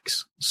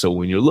sucks. So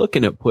when you're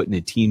looking at putting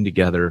a team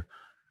together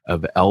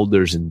of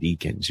elders and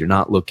deacons, you're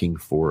not looking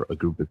for a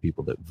group of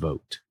people that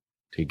vote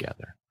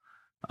together.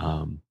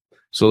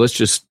 So let's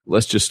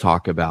just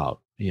talk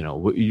about,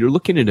 you're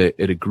looking at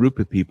a group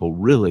of people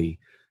really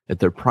that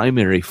their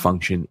primary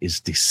function is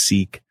to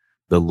seek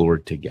the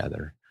Lord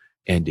together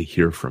and to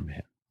hear from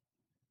him.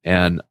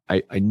 And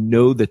I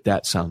know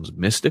that sounds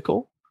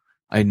mystical.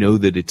 I know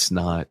that it's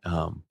not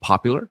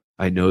popular.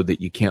 I know that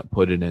you can't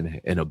put it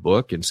in a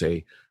book and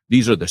say,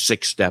 these are the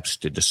 6 steps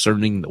to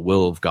discerning the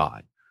will of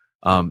God.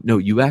 No,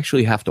 you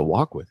actually have to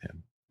walk with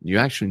him. You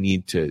actually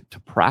need to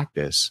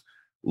practice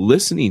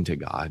listening to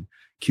God,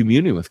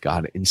 communing with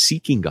God, and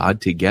seeking God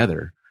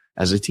together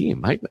as a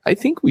team. I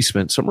think we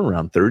spent somewhere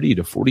around 30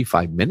 to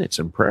 45 minutes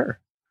in prayer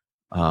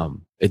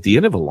at the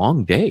end of a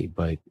long day,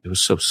 but it was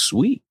so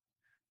sweet.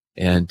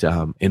 And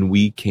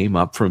we came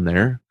up from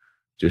there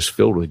just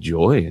filled with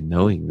joy and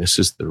knowing this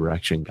is the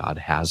direction God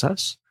has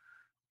us.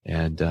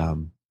 And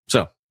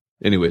so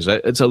anyways,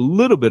 it's a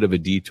little bit of a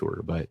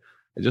detour, but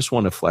I just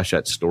want to flesh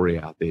that story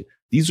out. That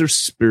these are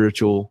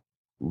spiritual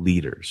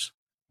leaders.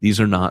 These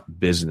are not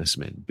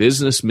businessmen.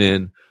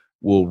 Businessmen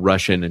will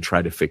rush in and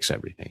try to fix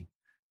everything.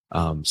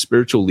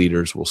 Spiritual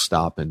leaders will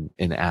stop and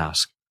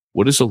ask,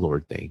 what does the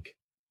Lord think?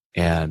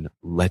 And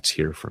let's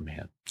hear from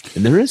him.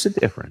 And there is a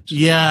difference.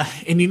 Yeah.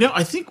 And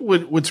I think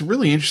what's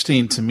really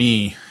interesting to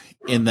me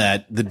in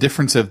that the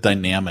difference of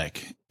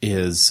dynamic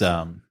is,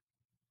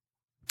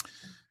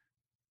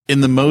 in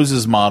the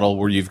Moses model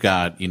where you've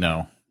got,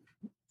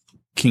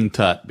 King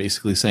Tut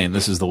basically saying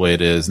this is the way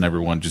it is, and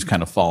everyone just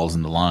kind of falls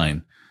into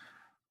line.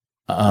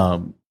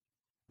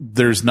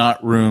 There's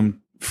not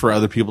room for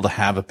other people to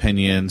have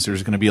opinions.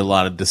 There's going to be a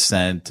lot of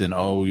dissent and,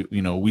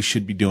 we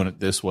should be doing it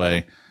this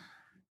way.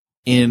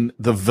 In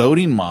the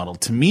voting model,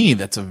 to me,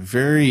 that's a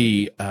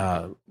very,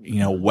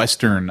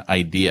 Western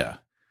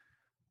idea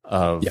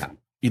of,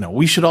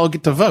 we should all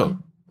get to vote.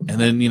 And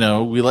then,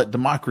 we let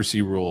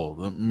democracy rule.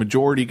 The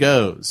majority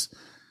goes.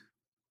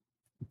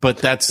 But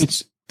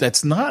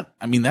that's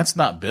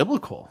not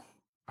biblical.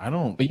 I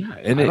don't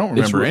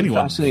remember really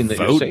anyone fascinating that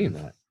you're saying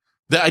that.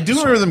 I do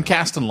remember them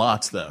casting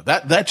lots, though.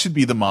 That should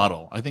be the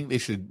model. I think they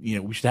should,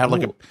 we should have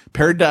like a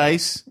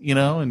paradise,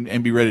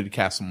 and be ready to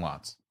cast some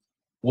lots.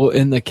 Well,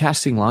 in the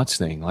casting lots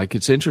thing, like,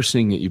 it's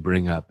interesting that you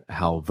bring up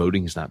how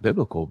voting is not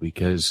biblical,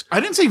 because I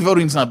didn't say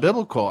voting's not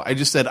biblical. I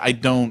just said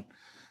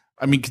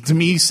to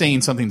me,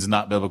 saying something's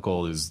not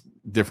biblical is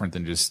different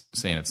than just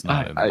saying it's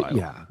not in the Bible.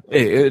 Yeah,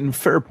 and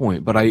fair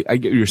point. But I get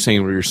what you're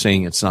saying, where you're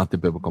saying it's not the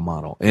biblical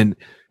model. And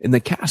in the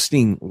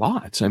casting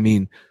lots, I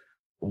mean,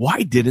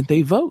 why didn't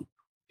they vote?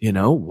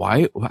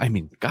 Why? I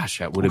mean, gosh,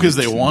 that would have because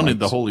they wanted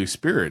the Holy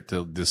Spirit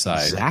to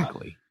decide.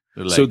 Exactly.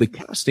 So the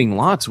casting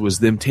lots was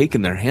them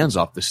taking their hands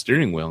off the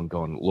steering wheel and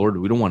going, Lord,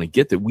 we don't want to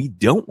get that. We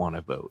don't want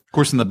to vote. Of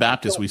course, in the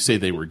Baptists, we say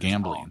they were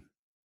gambling.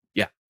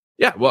 Yeah.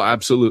 Yeah. Well,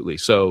 absolutely.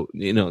 So,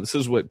 this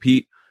is what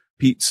Pete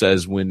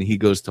says when he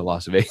goes to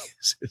Las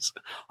Vegas.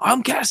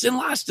 I'm casting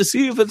lots to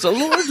see if it's the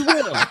Lord's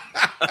will.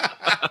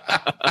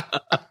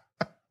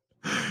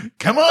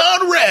 Come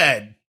on,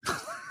 Red.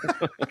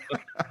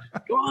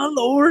 Go on,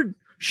 Lord.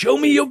 Show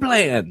me your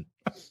plan.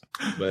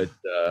 But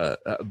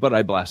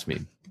I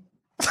blaspheme.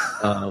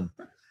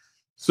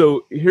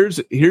 So here's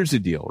the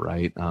deal,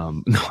 right?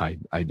 No,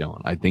 I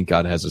don't. I think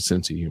God has a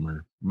sense of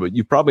humor, but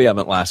you probably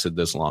haven't lasted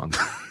this long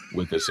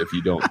with us if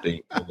you don't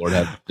think the Lord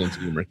has a sense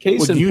of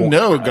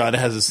humor. God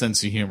has a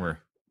sense of humor,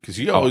 because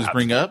you always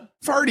bring up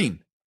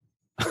farting.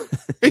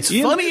 It's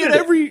funny in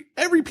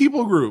every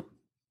people group.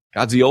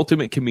 God's the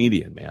ultimate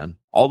comedian, man.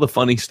 All the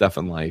funny stuff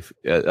in life,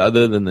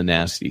 other than the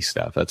nasty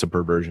stuff, that's a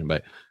perversion.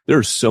 But there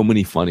are so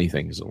many funny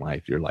things in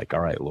life. You're like, all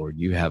right, Lord,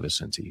 you have a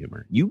sense of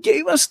humor. You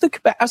gave us the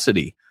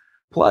capacity.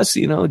 Plus,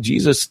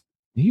 Jesus,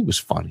 he was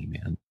funny,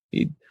 man.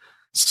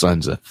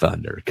 Sons of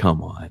Thunder.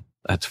 Come on.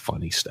 That's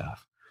funny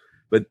stuff.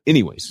 But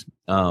anyways,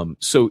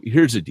 so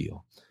here's the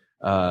deal.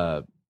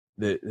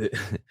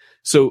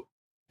 So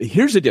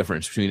here's the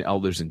difference between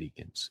elders and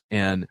deacons.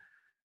 And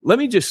let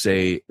me just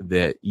say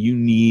that you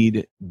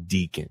need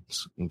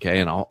deacons. Okay.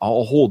 And I'll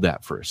hold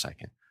that for a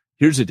second.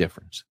 Here's the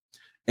difference.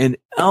 An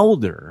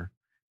elder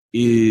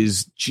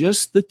is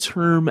just the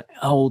term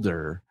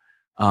elder,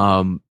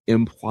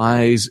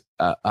 implies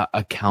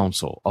a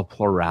council, a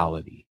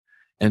plurality.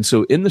 And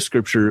so in the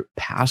scripture,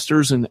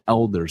 pastors and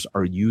elders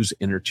are used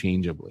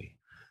interchangeably.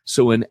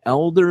 So an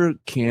elder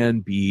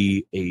can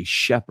be a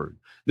shepherd.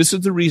 This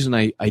is the reason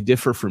I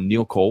differ from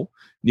Neil Cole.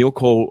 Neil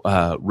Cole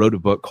wrote a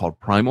book called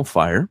Primal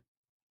Fire.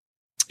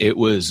 It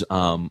was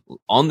on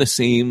the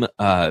same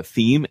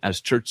theme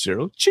as Church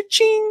Zero.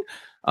 Cha-ching!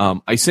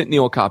 I sent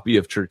Neil a copy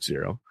of Church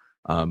Zero.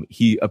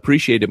 He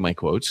appreciated my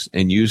quotes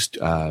and used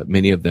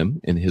many of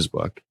them in his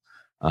book,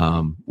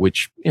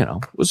 which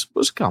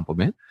was a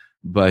compliment.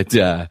 But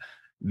the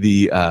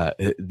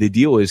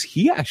deal is,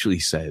 he actually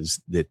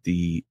says that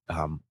the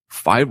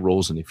 5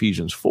 roles in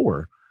Ephesians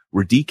 4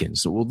 were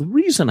deacons. Well, the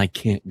reason I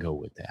can't go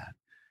with that,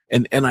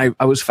 and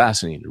I was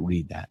fascinated to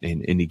read that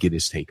and to get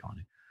his take on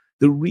it.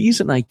 The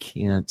reason I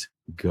can't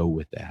go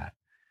with that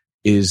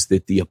is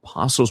that the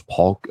apostles,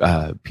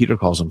 Peter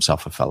calls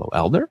himself a fellow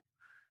elder.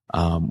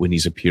 When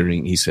he's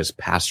appearing, he says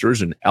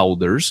pastors and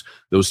elders.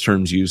 Those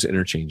terms used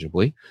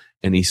interchangeably.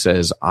 And he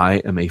says, I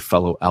am a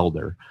fellow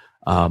elder.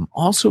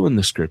 Also in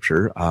the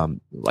scripture,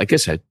 like I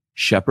said,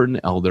 shepherd and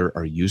elder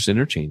are used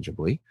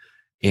interchangeably.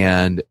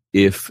 And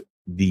if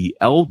the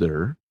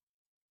elder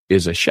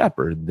is a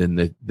shepherd,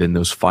 then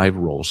those 5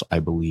 roles, I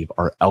believe,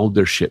 are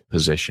eldership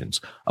positions: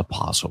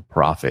 apostle,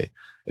 prophet,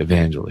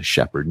 evangelist,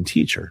 shepherd, and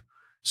teacher.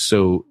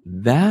 So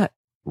that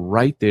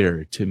right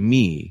there, to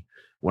me,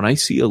 when I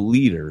see a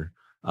leader,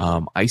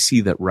 I see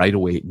that right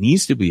away it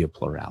needs to be a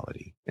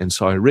plurality. And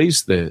so I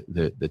raised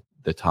the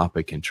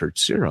topic in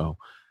Church Zero,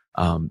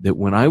 that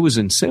when I was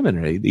in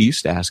seminary, they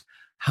used to ask,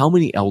 how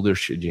many elders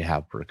should you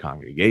have per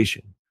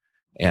congregation?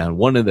 And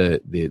one of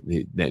that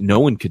no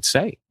one could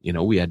say,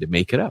 we had to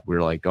make it up. We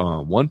were like,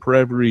 1 per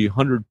every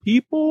 100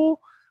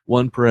 people,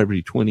 1 per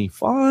every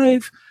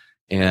 25.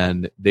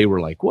 And they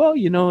were like, well,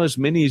 as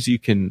many as you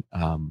can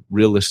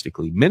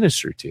realistically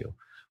minister to.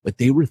 But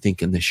they were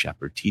thinking the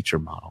shepherd teacher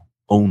model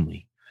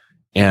only.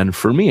 And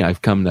for me,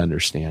 I've come to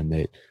understand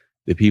that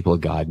the people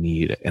of God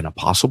need an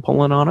apostle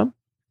pulling on them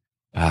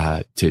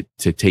to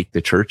take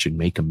the church and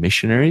make them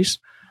missionaries.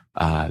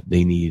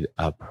 They need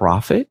a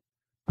prophet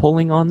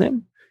pulling on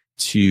them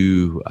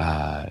to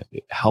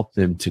help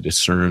them to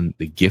discern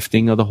the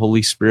gifting of the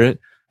Holy Spirit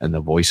and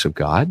the voice of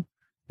God.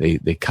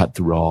 They cut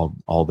through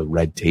all the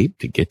red tape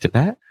to get to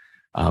that.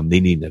 They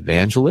need an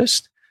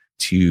evangelist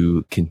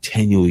to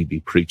continually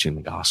be preaching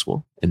the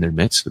gospel in their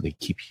midst, so they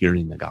keep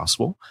hearing the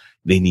gospel.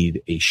 They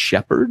need a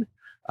shepherd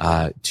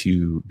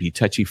to be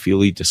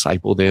touchy-feely,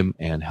 disciple them,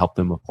 and help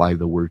them apply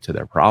the word to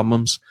their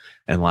problems.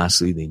 And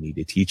lastly, they need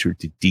a teacher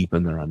to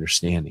deepen their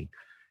understanding.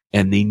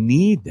 And they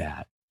need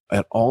that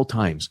at all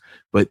times.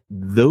 But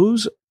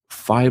those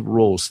 5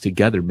 roles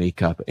together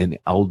make up an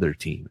elder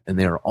team, and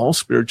they are all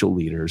spiritual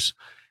leaders,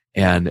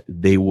 and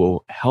they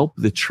will help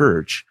the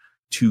church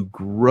to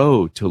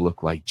grow to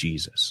look like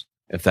Jesus,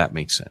 if that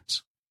makes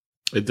sense.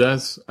 It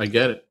does. I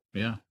get it.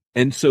 Yeah.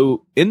 And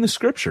so in the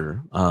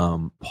scripture,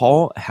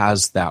 Paul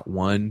has that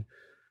one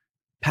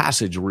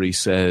passage where he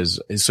says,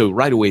 so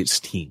right away it's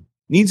team.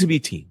 Needs to be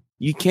team.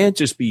 You can't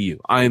just be you.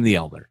 I am the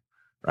elder,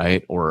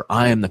 right? Or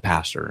I am the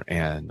pastor,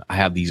 and I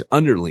have these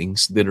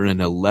underlings that are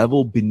in a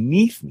level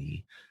beneath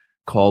me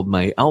called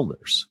my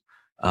elders.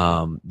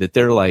 That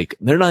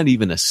they're not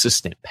even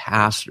assistant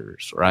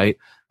pastors, right?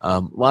 A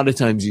lot of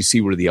times you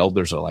see where the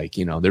elders are like,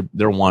 they're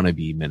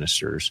wannabe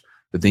ministers,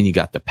 but then you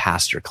got the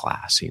pastor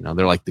class,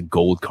 they're like the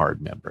gold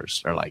card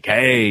members. They're like,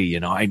 hey,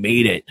 I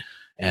made it,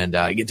 and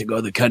I get to go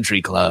to the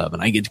country club,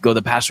 and I get to go to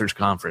the pastor's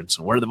conference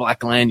and wear the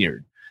black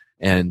lanyard.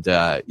 And,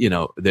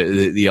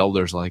 the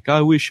elders are like,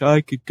 I wish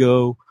I could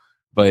go,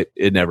 but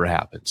it never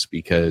happens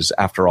because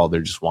after all,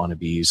 they're just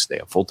wannabes. They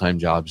have full-time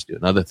jobs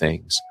doing other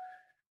things.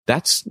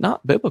 That's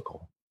not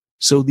biblical.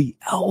 So the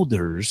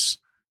elders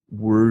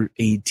were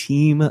a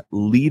team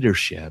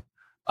leadership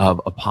of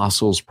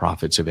apostles,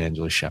 prophets,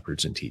 evangelists,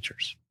 shepherds, and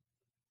teachers.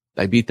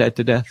 Did I beat that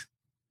to death?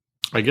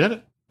 I get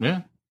it.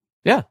 Yeah.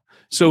 Yeah.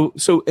 So,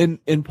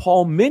 and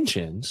Paul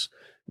mentions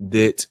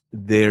that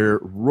their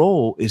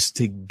role is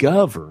to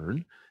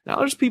govern. Now,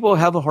 there's people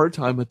who have a hard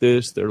time with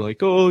this. They're like,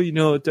 oh,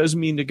 it doesn't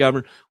mean to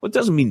govern. Well, it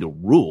doesn't mean to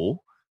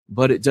rule,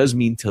 but it does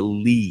mean to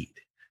lead.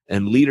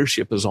 And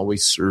leadership is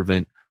always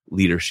servant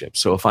leadership.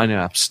 So if I'm an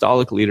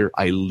apostolic leader,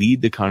 I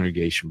lead the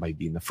congregation by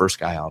being the first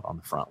guy out on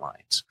the front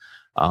lines.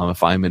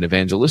 If I'm an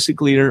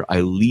evangelistic leader,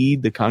 I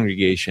lead the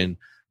congregation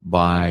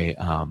by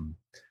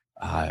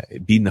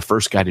being the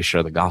first guy to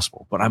share the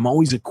gospel. But I'm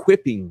always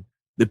equipping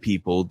the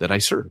people that I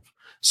serve.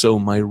 So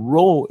my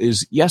role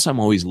is, yes, I'm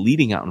always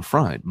leading out in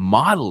front,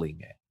 modeling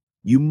it.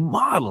 You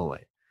model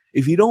it.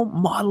 If you don't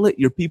model it,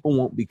 your people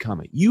won't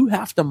become it. You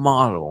have to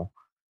model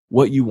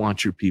what you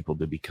want your people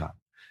to become.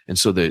 And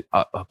so the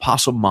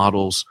apostle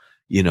models,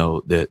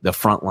 the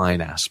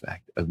frontline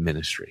aspect of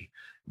ministry.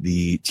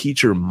 The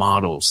teacher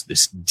models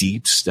this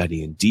deep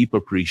study and deep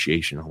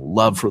appreciation and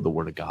love for the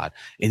word of God.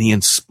 And he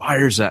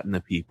inspires that in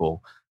the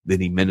people that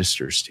he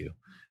ministers to.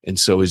 And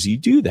so as you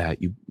do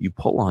that, you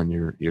pull on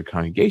your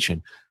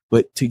congregation.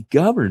 But to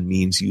govern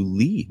means you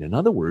lead. In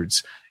other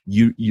words,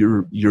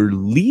 you're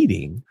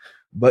leading,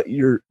 but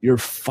you're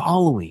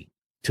following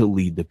to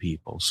lead the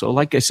people. So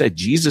like I said,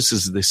 Jesus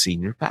is the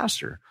senior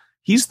pastor.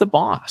 He's the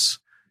boss.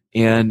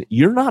 And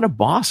you're not a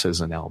boss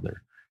as an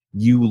elder.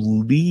 You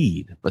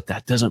lead, but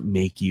that doesn't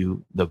make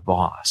you the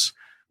boss.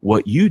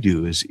 What you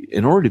do is,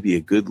 in order to be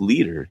a good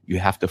leader, you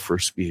have to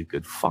first be a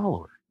good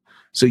follower.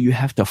 So you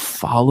have to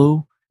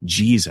follow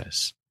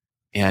Jesus,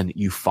 and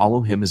you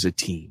follow him as a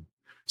team.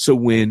 So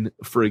when,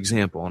 for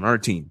example, on our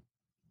team,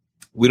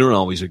 we don't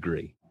always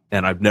agree.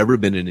 And I've never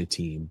been in a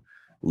team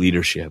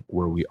leadership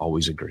where we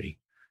always agree.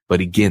 But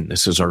again,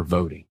 this is our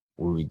voting.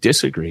 Where we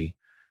disagree,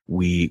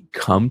 we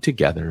come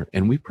together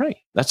and we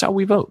pray. That's how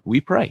we vote. We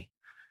pray.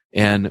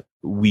 And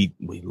we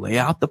lay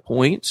out the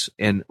points,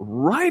 and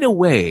right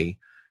away,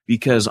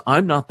 because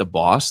I'm not the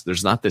boss,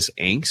 there's not this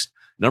angst.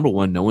 Number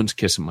one, no one's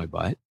kissing my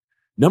butt.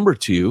 Number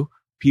two,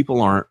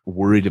 people aren't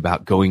worried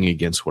about going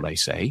against what I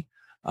say.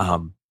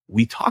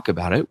 We talk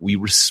about it. We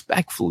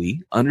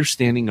respectfully,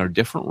 understanding our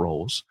different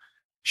roles,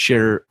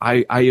 share.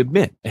 I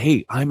admit,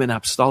 hey, I'm an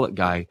apostolic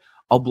guy.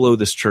 I'll blow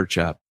this church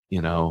up.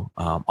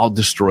 I'll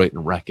destroy it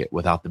and wreck it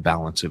without the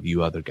balance of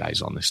you other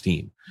guys on this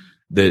team.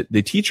 The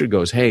teacher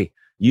goes, hey,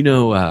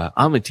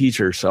 I'm a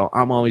teacher, so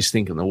I'm always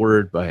thinking the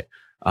word, but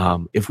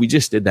if we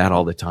just did that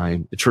all the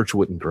time, the church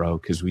wouldn't grow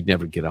because we'd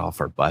never get off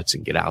our butts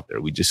and get out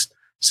there. We just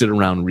sit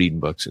around reading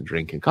books and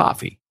drinking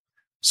coffee.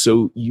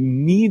 So you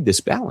need this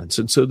balance.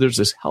 And so there's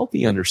this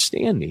healthy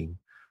understanding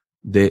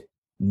that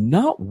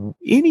not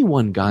any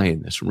one guy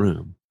in this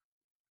room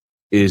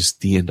is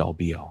the end all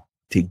be all.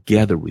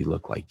 Together we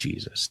look like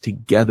Jesus.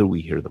 Together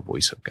we hear the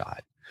voice of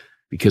God,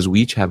 because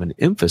we each have an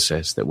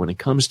emphasis that when it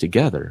comes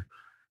together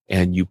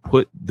and you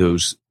put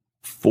those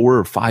 4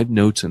 or 5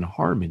 notes in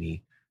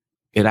harmony,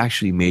 it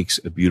actually makes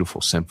a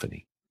beautiful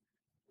symphony.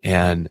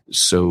 And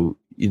so,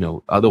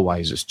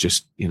 otherwise it's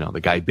just, the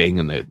guy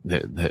banging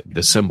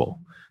the cymbal.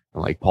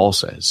 And like Paul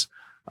says,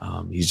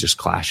 he's just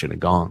clashing a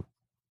gong.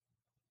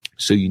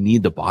 So you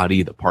need the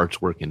body, the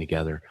parts working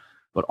together.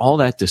 But all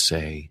that to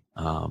say,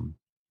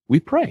 we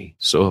pray.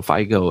 So if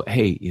I go,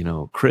 hey,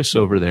 Chris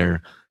over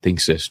there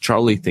thinks this,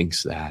 Charlie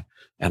thinks that,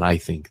 and I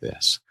think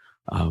this,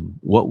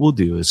 what we'll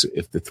do is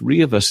if the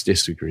 3 of us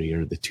disagree,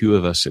 or the 2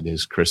 of us, it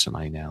is Chris and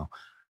I now,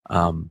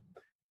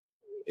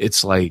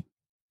 it's like,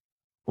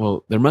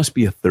 well, there must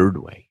be a 3rd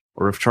way.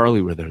 Or if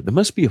Charlie were there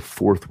must be a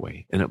 4th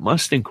way, and it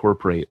must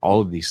incorporate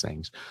all of these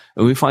things.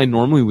 And we find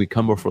normally we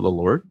come before the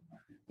Lord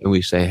and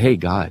we say, hey,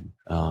 God,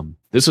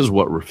 this is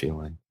what we're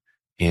feeling.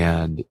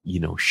 and,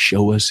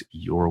 show us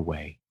your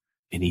way.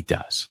 And he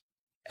does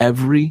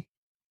every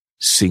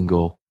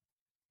single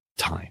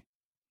time,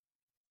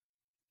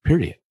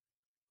 period.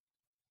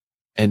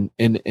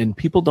 And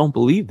people don't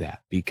believe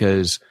that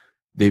because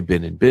they've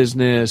been in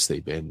business.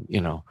 They've been,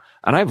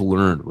 and I've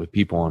learned with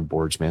people on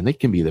boards, man, they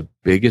can be the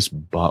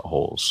biggest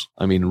buttholes.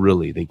 I mean,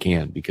 really, they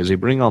can, because they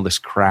bring all this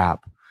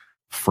crap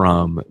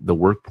from the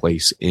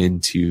workplace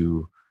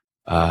into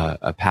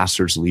a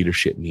pastor's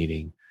leadership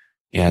meeting.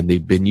 And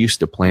they've been used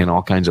to playing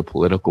all kinds of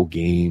political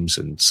games.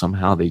 And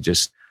somehow they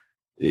just,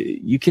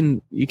 you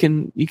can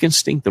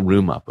stink the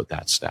room up with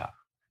that stuff.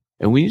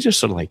 And when you just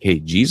sort of like, hey,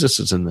 Jesus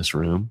is in this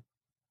room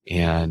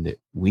and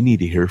we need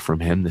to hear from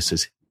him. This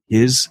is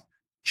his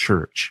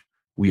church.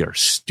 We are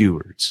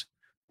stewards.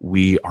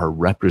 We are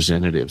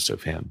representatives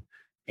of him,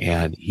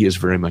 and he is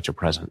very much a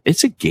present.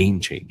 It's a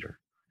game changer,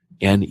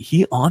 and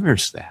he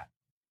honors that.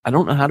 I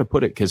don't know how to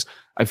put it, because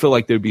I feel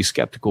like there'd be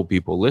skeptical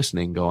people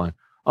listening going,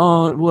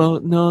 oh, well,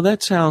 no,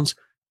 that sounds,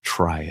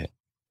 try it.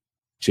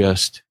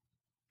 Just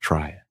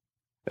try it,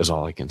 is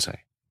all I can say.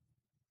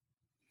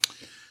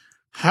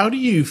 How do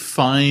you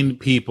find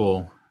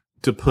people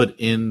to put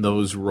in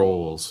those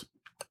roles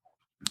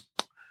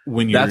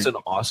when you're, that's an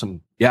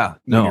awesome, yeah,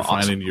 no, awesome.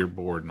 finding your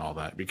board and all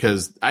that?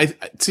 Because I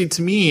see,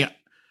 to me,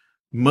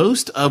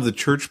 most of the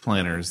church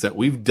planners that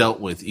we've dealt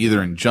with,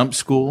 either in Jump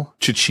School,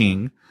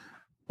 cha-ching,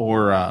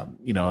 or,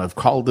 have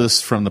called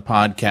us from the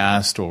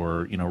podcast,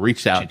 or,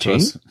 reached out cha-ching?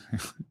 to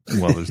us.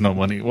 Well, there's no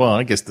money. Well,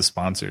 I guess the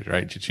sponsors,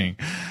 right? Cha-ching.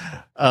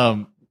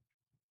 I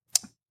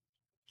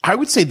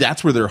would say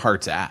that's where their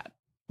heart's at.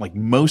 Like,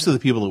 most of the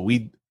people that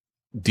we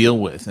deal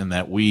with and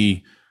that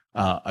we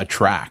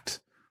attract,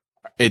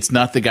 it's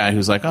not the guy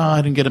who's like, oh,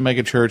 I didn't get a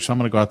mega church, so I'm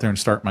going to go out there and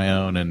start my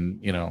own,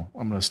 and I'm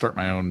going to start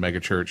my own mega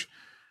church.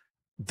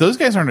 Those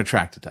guys aren't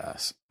attracted to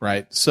us,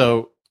 right?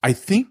 So I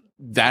think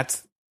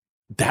that's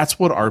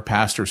what our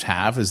pastors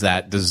have, is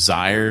that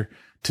desire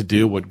to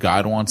do what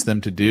God wants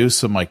them to do.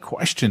 So my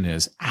question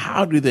is,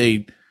 how do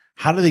they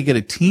get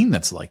a team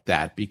that's like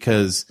that?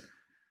 Because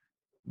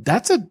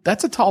that's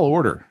a tall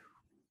order.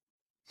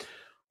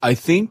 I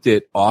think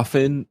that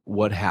often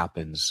what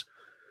happens,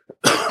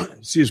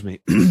 excuse me,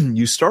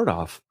 you start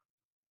off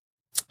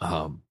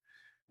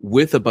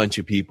with a bunch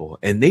of people,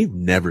 and they've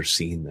never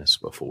seen this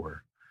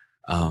before.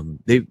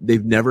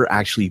 They've never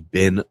actually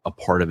been a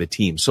part of a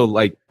team. So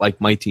like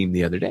my team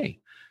the other day,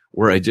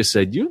 where I just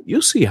said,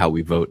 you'll see how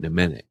we vote in a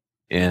minute.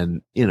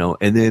 And,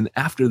 and then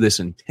after this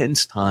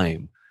intense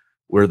time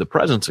where the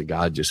presence of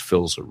God just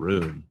fills a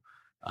room,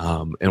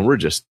 and we're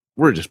just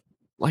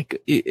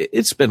like,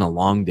 it's been a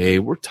long day.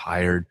 We're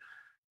tired,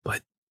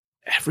 but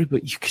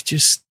everybody, you could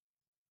just,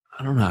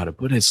 I don't know how to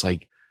put it. It's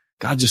like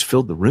God just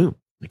filled the room.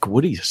 Like,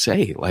 what do you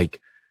say? Like,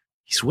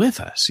 he's with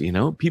us,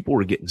 people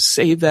were getting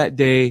saved that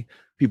day.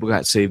 People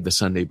got saved the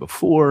Sunday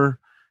before,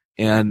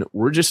 and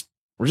we're just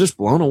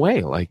blown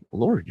away. Like,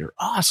 Lord, you're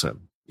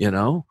awesome,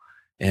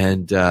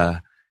 And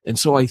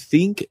so I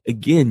think,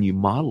 again, you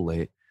model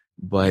it,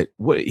 but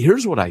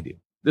here's what I do.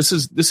 This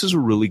is a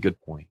really good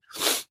point.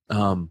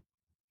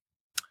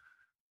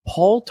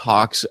 Paul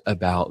talks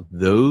about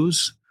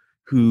those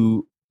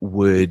who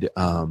would,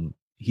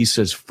 he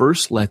says,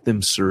 first let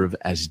them serve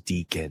as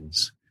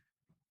deacons.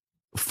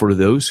 For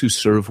those who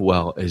serve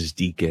well as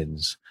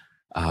deacons,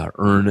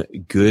 earn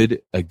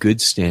a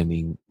good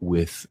standing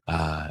with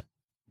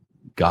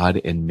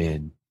God and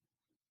men.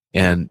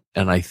 And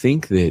I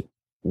think that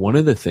one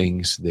of the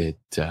things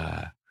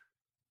that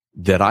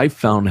I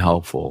found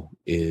helpful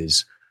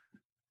is,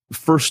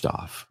 first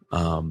off,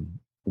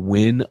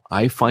 when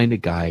I find a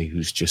guy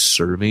who's just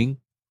serving,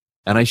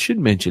 and I should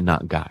mention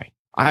not guy.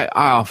 I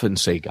often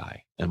say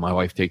guy, and my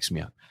wife takes me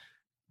up.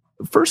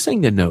 First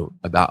thing to note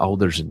about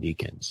elders and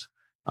deacons,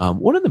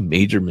 one of the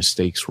major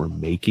mistakes we're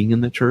making in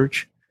the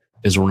church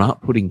is we're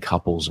not putting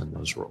couples in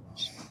those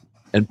roles.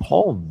 And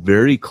Paul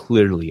very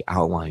clearly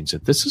outlines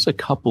that this is a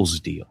couples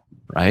deal,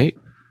 right?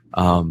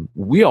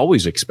 We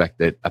always expect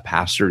that a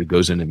pastor who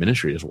goes into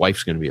ministry, his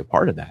wife's going to be a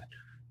part of that.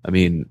 I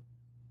mean,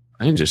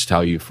 I can just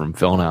tell you from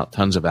filling out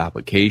tons of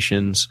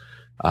applications,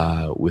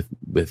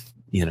 with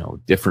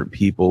different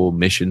people,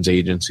 missions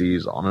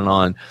agencies, on and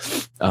on,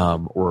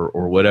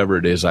 or whatever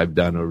it is I've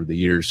done over the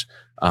years.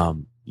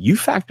 You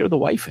factor the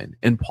wife in,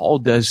 and Paul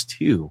does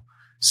too.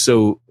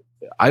 So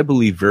I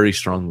believe very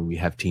strongly we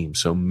have teams.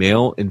 So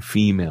male and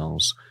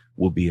females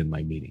will be in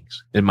my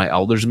meetings. In my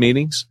elders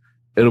meetings,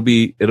 it'll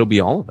be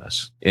all of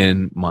us.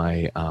 In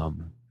my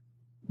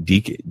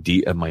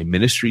my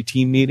ministry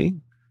team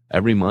meeting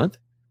every month,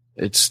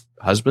 it's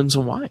husbands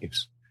and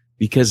wives,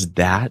 because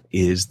that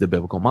is the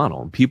biblical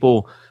model. And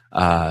people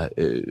kind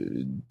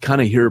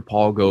of hear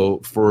Paul go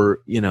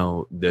for,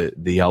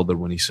 the elder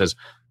when he says,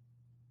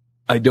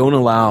 I don't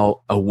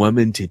allow a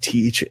woman to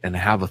teach and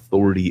have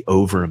authority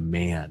over a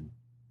man.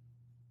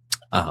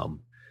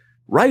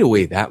 Right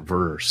away, that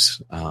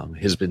verse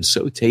has been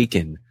so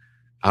taken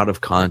out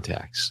of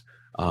context.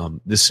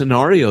 The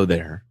scenario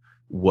there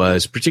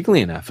was,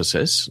 particularly in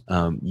Ephesus,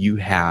 you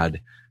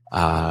had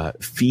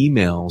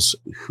females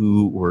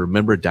who were,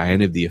 remember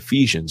Diana of the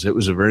Ephesians. It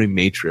was a very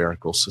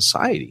matriarchal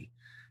society.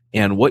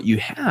 And what you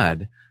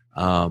had,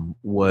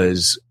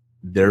 was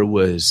there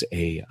was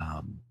a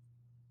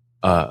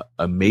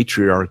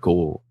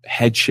matriarchal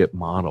headship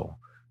model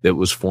that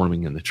was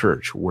forming in the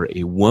church where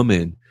a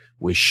woman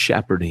was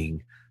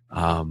shepherding,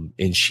 and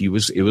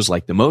it was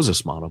like the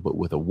Moses model, but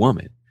with a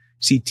woman.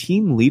 See,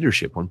 team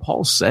leadership, when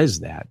Paul says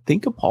that,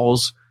 think of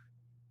Paul's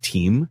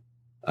team,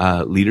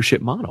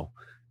 leadership model.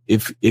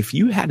 If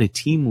you had a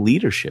team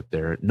leadership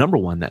there, number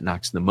one, that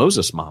knocks the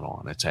Moses model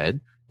on its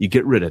head. You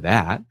get rid of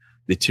that.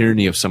 The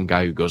tyranny of some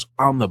guy who goes,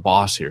 I'm the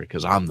boss here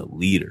because I'm the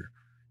leader.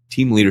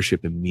 Team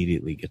leadership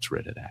immediately gets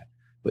rid of that.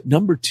 But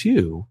number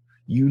two,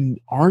 you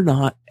are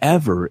not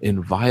ever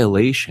in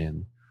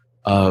violation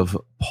of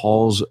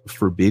Paul's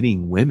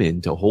forbidding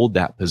women to hold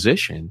that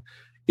position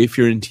if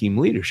you're in team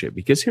leadership,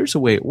 because here's the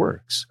way it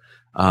works.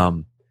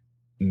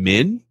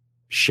 Men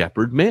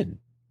shepherd men.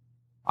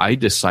 I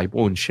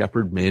disciple and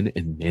shepherd men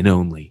and men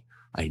only.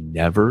 I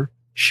never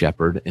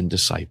shepherd and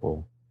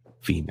disciple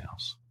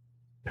females.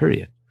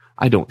 Period.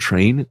 I don't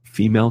train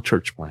female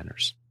church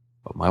planners,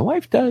 but my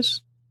wife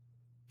does.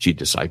 She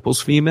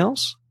disciples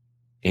females.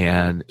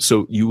 And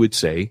so you would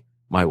say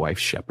my wife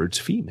shepherds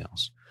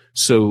females.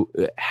 So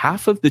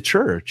half of the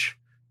church,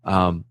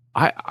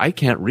 I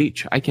can't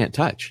reach. I can't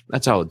touch.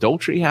 That's how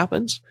adultery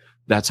happens.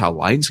 That's how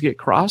lines get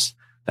crossed.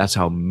 That's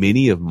how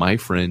many of my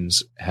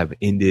friends have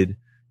ended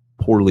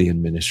poorly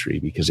in ministry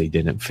because they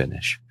didn't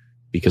finish,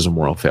 because of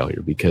moral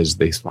failure, because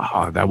they thought,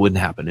 oh, that wouldn't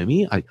happen to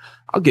me.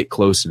 I'll get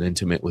close and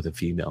intimate with a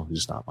female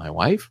who's not my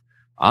wife.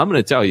 I'm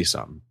going to tell you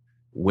something.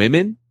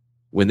 Women,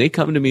 when they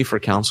come to me for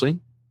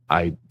counseling,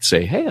 I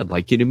say, hey, I'd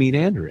like you to meet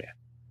Andrea,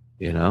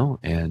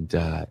 and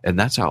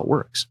that's how it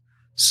works.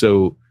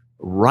 So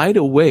right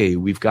away,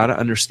 we've got to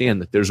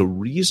understand that there's a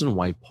reason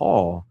why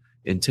Paul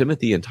in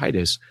Timothy and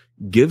Titus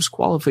gives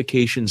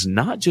qualifications,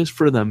 not just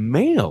for the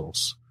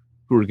males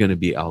who are going to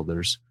be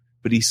elders,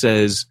 but he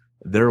says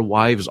their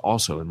wives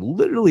also. And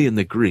literally in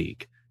the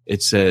Greek,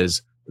 it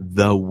says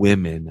the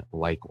women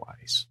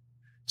likewise.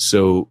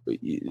 So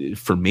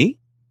for me,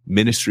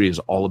 ministry is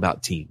all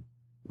about team.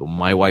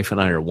 My wife and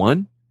I are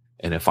one.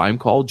 And if I'm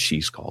called,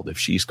 she's called. If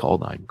she's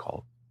called, I'm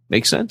called.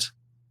 Make sense?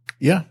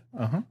 Yeah.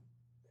 Uh-huh.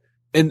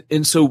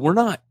 And so we're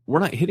not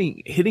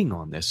hitting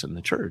on this in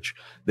the church,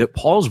 that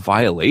Paul's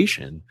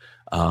violation,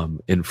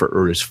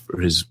 for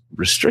his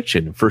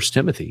restriction in 1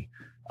 Timothy,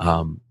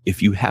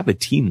 if you have a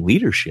team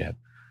leadership,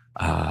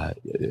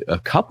 a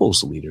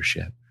couple's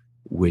leadership,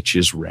 which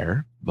is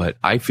rare, but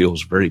I feel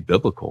is very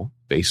biblical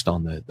based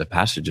on the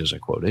passages I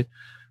quoted.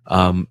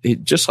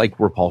 It just like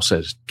where Paul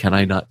says, can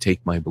I not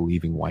take my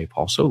believing wife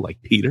also,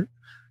 like Peter,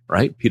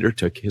 right? Peter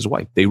took his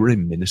wife. They were a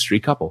ministry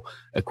couple,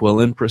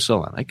 Aquila and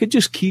Priscilla. And I could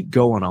just keep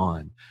going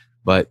on,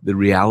 but the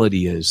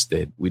reality is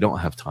that we don't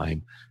have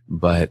time,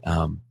 but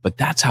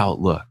that's how it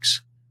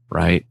looks,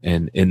 right?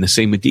 And the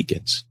same with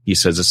deacons. He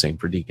says the same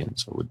for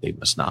deacons. So they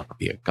must not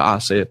be a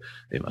gossip.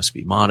 They must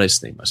be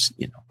modest. They must,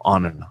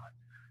 on and on.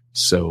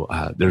 So,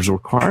 there's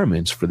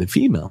requirements for the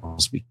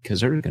females because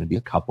they're going to be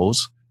a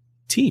couple's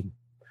team.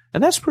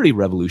 And that's pretty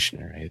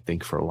revolutionary, I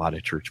think, for a lot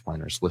of church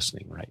planners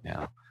listening right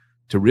now,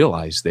 to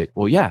realize that,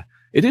 well, yeah,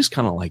 it is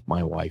kind of like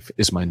my wife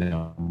is my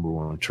number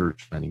one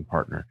church planning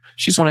partner.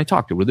 She's the one I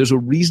talk to. Well, there's a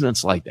reason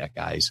it's like that,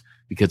 guys,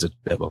 because it's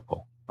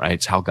biblical, right?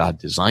 It's how God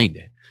designed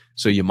it.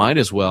 So you might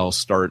as well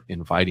start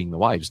inviting the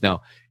wives.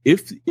 Now,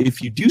 if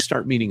you do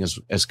start meeting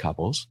as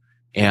couples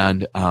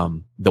and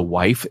the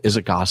wife is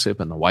a gossip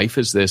and the wife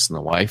is this and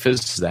the wife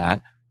is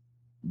that,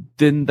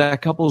 then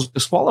that couple is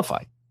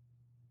disqualified.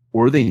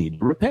 Or they need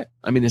to repent.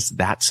 I mean, it's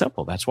that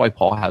simple. That's why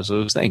Paul has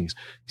those things.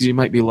 Because you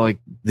might be like,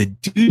 the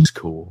dude's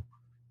cool,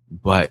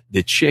 but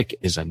the chick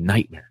is a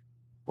nightmare.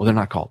 Well, they're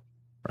not called,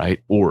 right?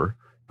 Or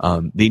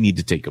they need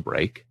to take a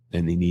break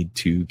and they need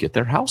to get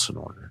their house in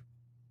order,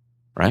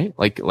 right?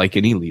 Like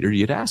any leader,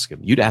 you'd ask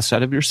him. You'd ask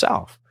that of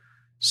yourself.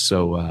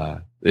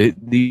 So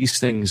these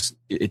things,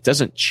 it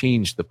doesn't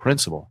change the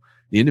principle.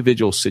 The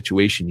individual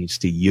situation needs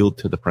to yield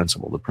to the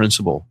principle. The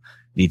principle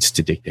needs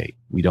to dictate.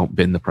 We don't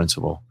bend the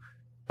principle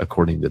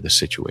according to the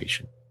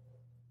situation.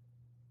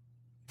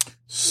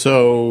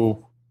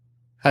 So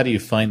how do you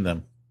find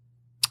them?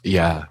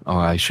 Yeah. Oh,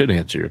 I should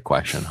answer your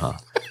question, huh?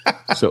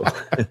 So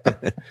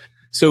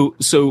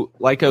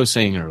like I was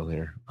saying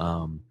earlier,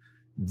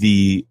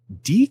 the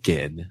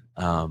deacon,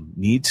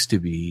 needs to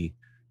be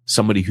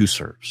somebody who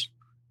serves.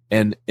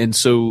 And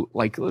so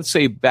like, let's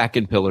say back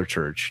in Pillar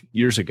Church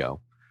years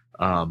ago,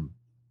 9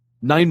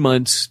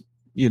 months,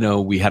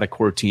 we had a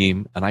core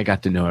team and I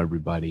got to know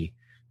everybody.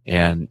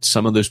 And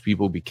some of those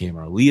people became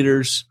our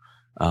leaders.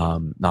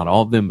 Not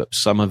all of them, but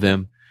some of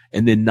them.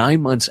 And then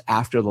 9 months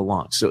after the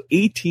launch, so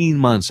 18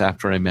 months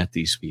after I met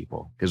these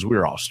people, because we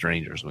were all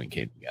strangers when we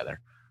came together,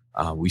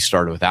 we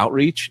started with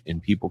outreach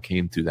and people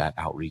came through that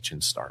outreach in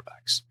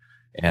Starbucks.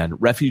 And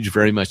Refuge,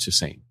 very much the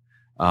same.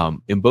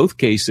 In both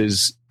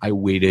cases, I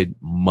waited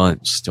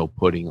months till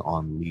putting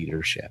on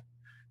leadership.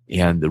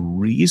 And the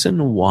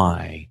reason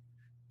why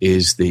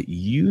is that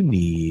you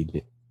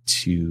need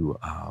to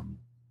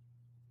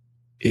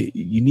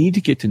you need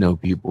to get to know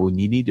people and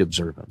you need to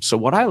observe them. So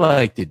what I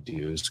like to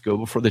do is go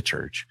before the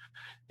church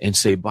and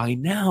say, by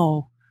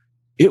now,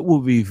 it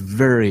will be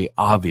very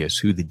obvious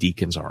who the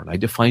deacons are. And I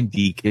define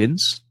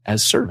deacons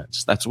as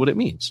servants. That's what it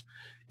means.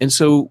 And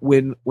so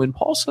when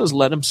Paul says,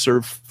 let them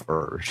serve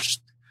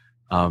first,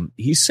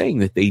 he's saying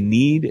that they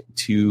need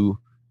to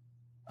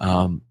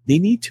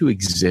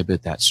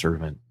exhibit that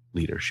servant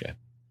leadership.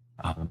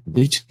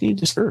 They just need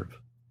to serve.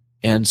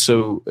 And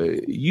so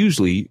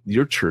usually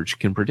your church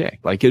can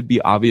predict. Like, it'd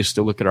be obvious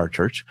to look at our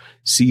church,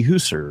 see who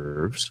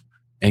serves,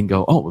 and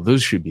go, oh, well,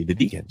 those should be the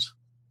deacons.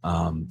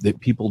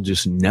 That people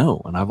just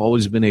know. And I've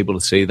always been able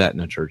to say that in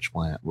a church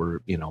plant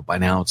where, by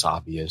now it's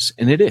obvious,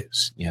 and it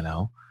is,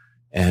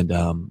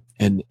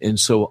 and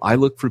so I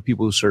look for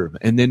people who serve.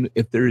 And then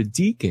if they're a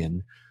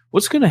deacon,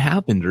 what's going to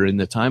happen during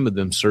the time of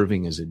them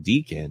serving as a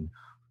deacon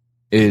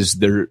is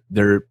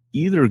they're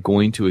either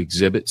going to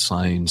exhibit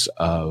signs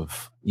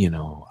of,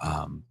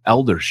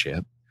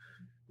 eldership,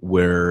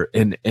 where,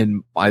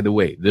 and by the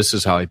way, this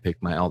is how I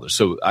pick my elders.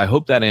 So I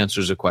hope that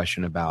answers a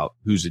question about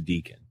who's a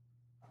deacon.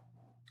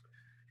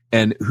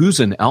 And who's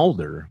an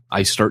elder,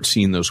 I start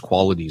seeing those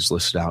qualities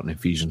listed out in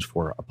Ephesians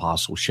 4,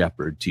 apostle,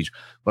 shepherd, teacher,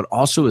 but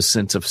also a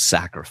sense of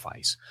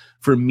sacrifice.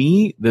 For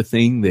me, the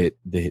thing that,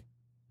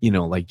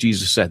 like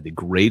Jesus said, the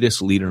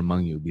greatest leader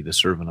among you will be the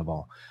servant of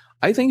all.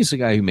 I think it's the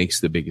guy who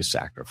makes the biggest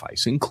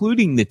sacrifice,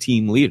 including the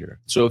team leader.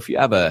 So if you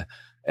have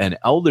an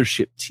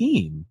eldership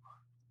team,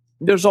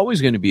 there's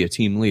always going to be a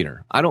team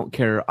leader. I don't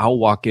care. I'll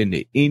walk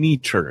into any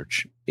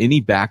church, any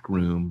back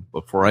room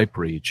before I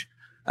preach,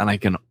 and I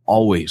can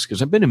always,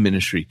 because I've been in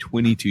ministry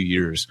 22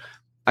 years,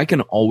 I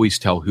can always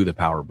tell who the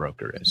power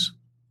broker is.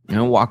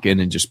 Walk in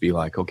and just be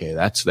like, okay,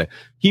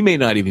 he may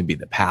not even be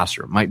the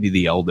pastor. It might be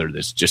the elder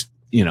that's just,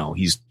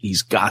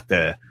 he's got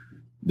the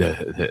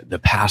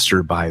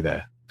pastor by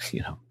the,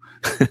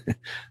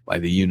 by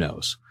the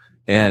knows.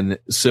 And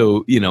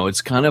so,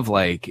 it's kind of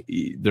like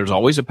there's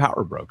always a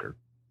power broker.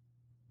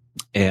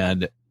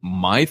 And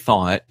my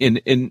thought,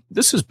 and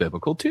this is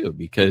biblical too,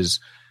 because,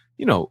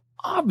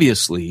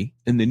 obviously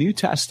in the New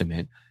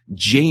Testament,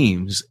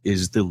 James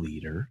is the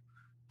leader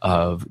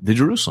of the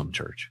Jerusalem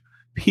church.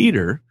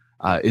 Peter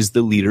is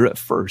the leader at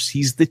first.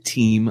 He's the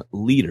team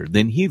leader.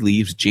 Then he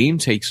leaves.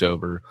 James takes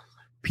over.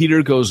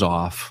 Peter goes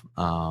off.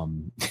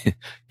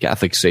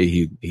 Catholics say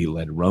he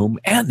led Rome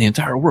and the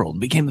entire world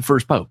and became the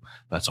first pope.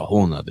 That's a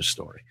whole nother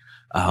story.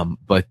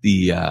 But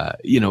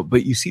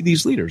you see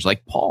these leaders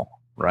like Paul,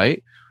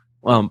 right?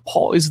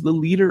 Paul is the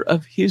leader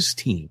of his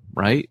team,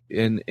 right?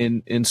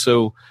 And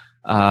so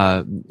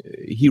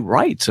he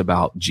writes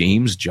about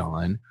James,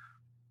 John,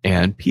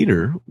 and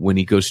Peter when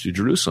he goes to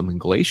Jerusalem. In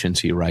Galatians,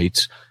 he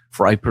writes,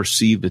 "For I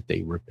perceive that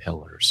they were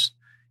pillars."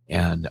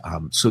 And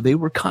so they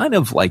were kind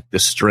of like the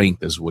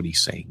strength, is what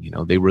he's saying.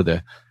 They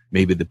were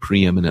maybe the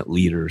preeminent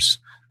leaders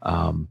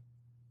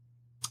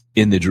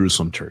in the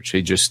Jerusalem church.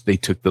 They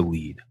took the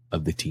lead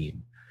of the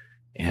team.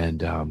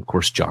 And of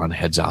course, John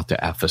heads out to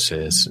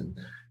Ephesus, and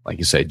like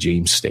I said,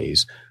 James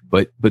stays.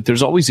 But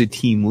there's always a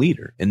team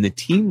leader, and the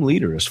team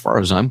leader, as far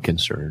as I'm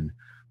concerned,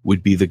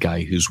 would be the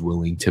guy who's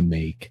willing to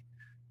make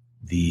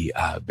the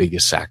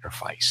biggest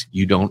sacrifice.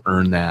 You don't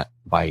earn that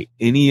by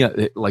any,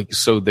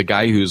 so the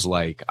guy who's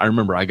like, I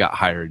remember I got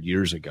hired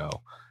years ago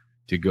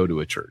to go to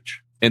a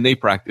church, and they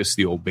practiced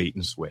the old bait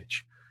and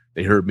switch.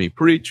 They heard me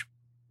preach.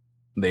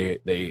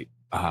 They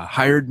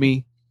hired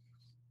me,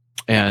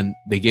 and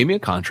they gave me a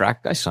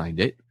contract. I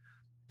signed it.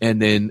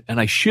 And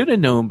I should have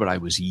known, but I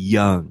was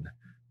young,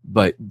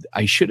 but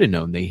I should have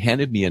known. They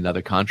handed me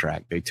another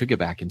contract. They took it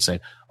back and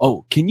said,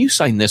 "Oh, can you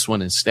sign this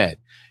one instead?"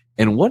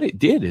 And what it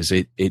did is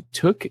it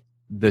took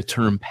the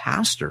term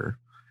pastor,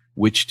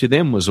 which to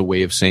them was a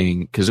way of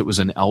saying, because it was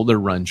an elder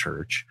run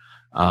church.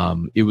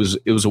 It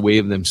was a way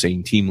of them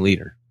saying team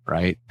leader,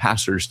 right?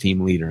 Pastor's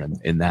team leader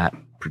in that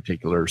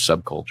particular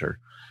subculture.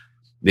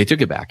 They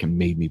took it back and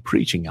made me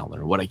preaching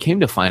elder. What I came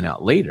to find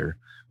out later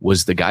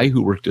was the guy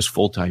who worked his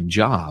full-time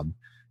job,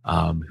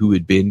 who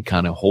had been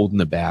kind of holding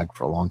the bag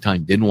for a long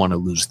time, didn't want to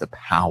lose the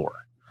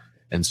power.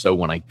 And so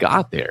when I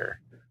got there,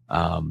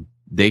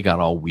 they got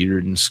all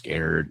weird and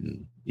scared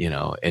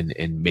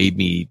and made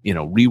me,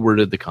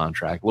 reworded the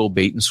contract, a little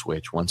bait and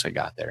switch once I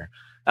got there.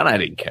 And I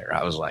didn't care.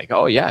 I was like,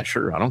 oh yeah,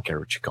 sure. I don't care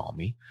what you call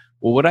me.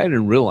 Well, what I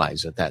didn't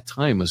realize at that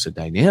time was the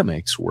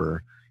dynamics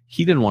were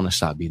he didn't want to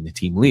stop being the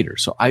team leader.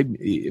 So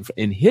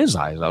in his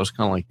eyes, I was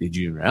kind of like the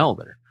junior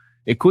elder.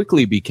 It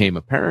quickly became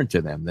apparent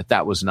to them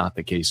that was not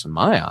the case in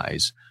my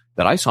eyes,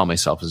 that I saw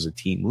myself as a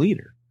team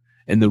leader.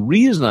 And the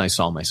reason I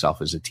saw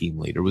myself as a team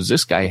leader was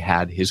this guy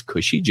had his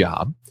cushy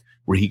job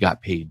where he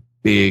got paid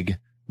big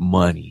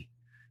money.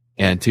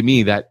 And to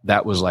me,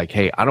 that was like,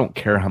 hey, I don't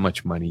care how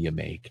much money you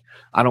make.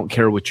 I don't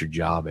care what your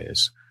job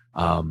is.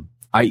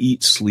 I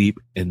eat, sleep,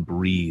 and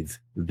breathe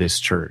this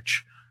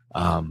church.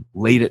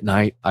 Late at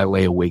night, I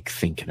lay awake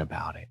thinking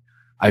about it.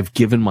 I've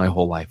given my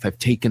whole life. I've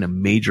taken a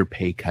major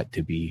pay cut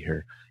to be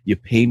here. You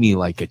pay me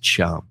like a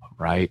chump,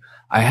 right?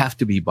 I have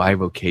to be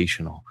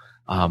bivocational.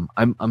 I'm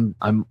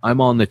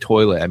on the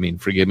toilet. I mean,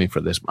 forgive me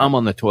for this. I'm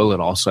on the toilet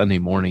all Sunday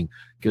morning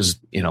because,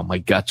 my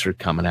guts are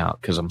coming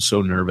out because I'm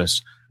so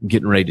nervous. I'm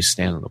getting ready to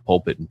stand in the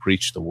pulpit and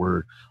preach the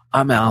word.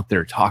 I'm out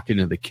there talking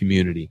to the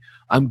community.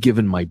 I'm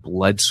giving my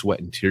blood, sweat,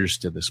 and tears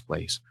to this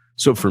place.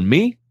 So for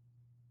me,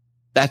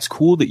 that's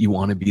cool that you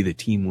want to be the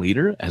team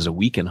leader as a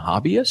weekend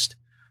hobbyist,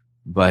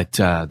 but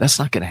that's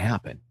not going to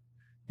happen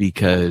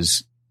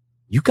because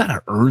you got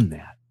to earn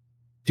that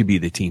to be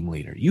the team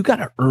leader. You got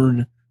to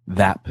earn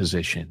that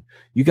position.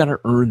 You got to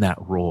earn that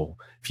role.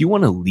 If you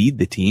want to lead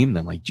the team,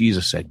 then like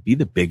Jesus said, be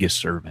the biggest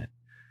servant.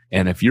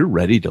 And if you're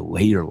ready to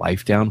lay your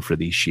life down for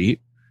these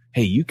sheep,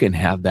 hey, you can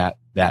have that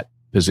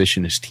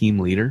position as team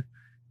leader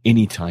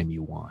anytime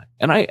you want.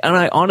 And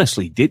I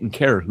honestly didn't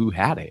care who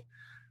had it.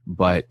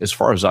 But as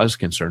far as I was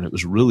concerned, it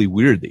was really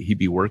weird that he'd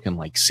be working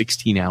like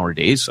 16-hour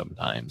days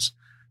sometimes,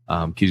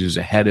 because he was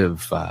ahead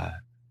of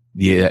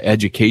the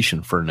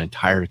education for an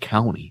entire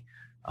county.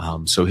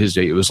 So his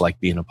day, it was like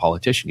being a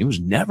politician. He was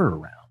never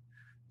around.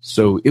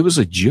 So it was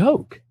a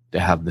joke to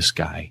have this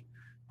guy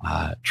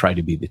try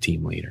to be the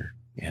team leader.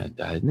 And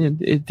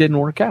it didn't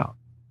work out.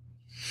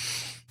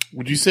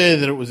 Would you say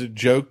that it was a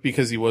joke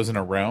because he wasn't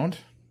around?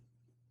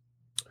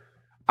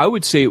 I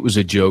would say it was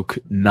a joke,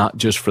 not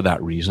just for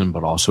that reason,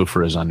 but also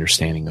for his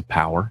understanding of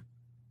power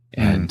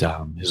and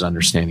his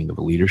understanding of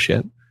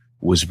leadership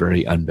was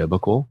very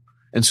unbiblical.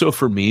 And so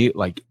for me,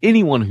 like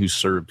anyone who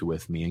served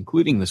with me,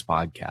 including this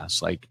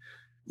podcast, like,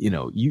 you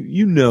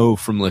know,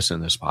 from listening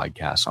to this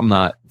podcast, I'm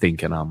not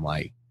thinking I'm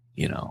like,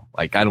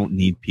 like I don't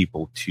need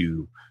people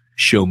to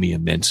show me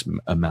immense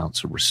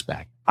amounts of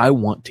respect. I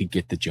want to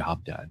get the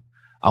job done.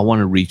 I want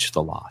to reach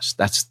the lost.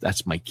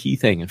 That's my key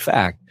thing. In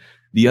fact,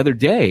 the other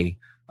day,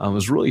 it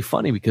was really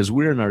funny because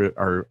we're in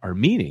our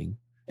meeting.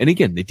 And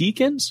again, the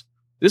deacons,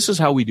 this is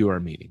how we do our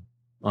meeting.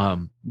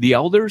 The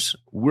elders,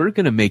 we're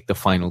going to make the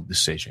final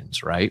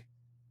decisions, right?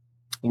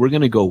 We're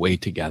going to go away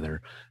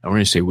together and we're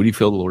going to say, what do you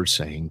feel the Lord's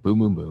saying? Boom,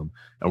 boom, boom.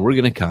 And we're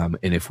going to come.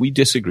 And if we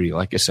disagree,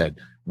 like I said,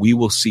 we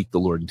will seek the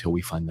Lord until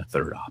we find the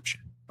third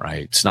option,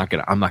 right?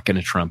 I'm not going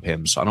to trump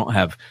him. So I don't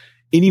have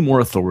any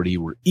more authority.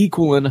 We're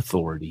equal in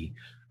authority.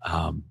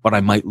 But I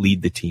might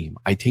lead the team.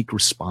 I take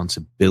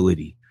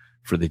responsibility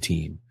for the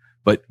team.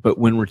 But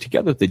when we're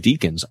together with the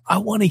deacons, I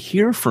want to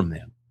hear from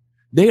them.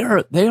 They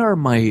are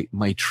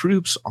my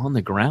troops on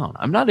the ground.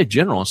 I'm not a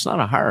general. It's not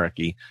a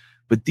hierarchy,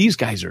 but these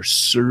guys are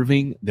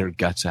serving their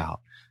guts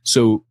out.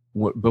 So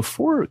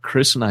before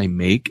Chris and I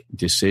make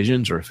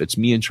decisions, or if it's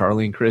me and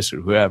Charlie and Chris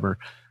or whoever,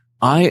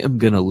 I am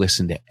going to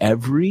listen to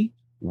every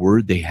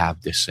word they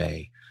have to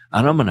say.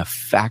 And I'm going to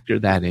factor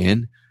that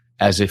in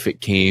as if it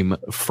came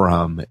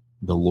from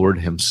the Lord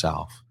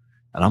himself.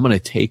 And I'm going to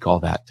take all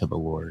that to the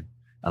Lord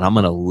and I'm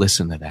going to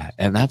listen to that.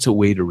 And that's a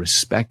way to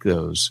respect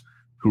those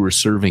who are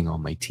serving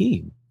on my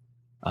team.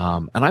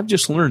 And I've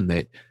just learned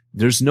that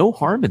there's no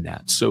harm in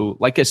that. So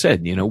like I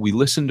said, we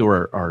listen to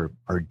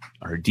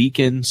our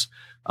deacons.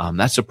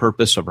 That's the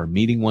purpose of our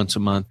meeting once a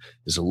month,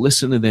 is to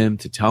listen to them,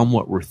 to tell them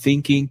what we're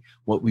thinking,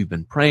 what we've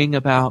been praying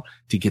about,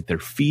 to get their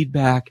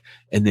feedback.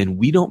 And then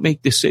we don't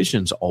make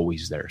decisions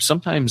always there.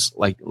 Sometimes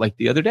like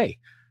the other day,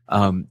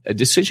 a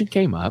decision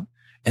came up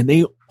and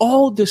they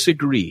all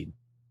disagreed.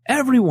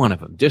 Every one of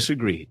them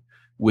disagreed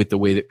with the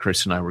way that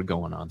Chris and I were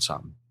going on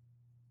something.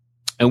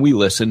 And we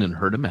listened and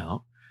heard them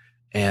out.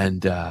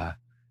 And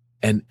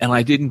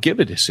I didn't give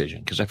a decision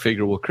because I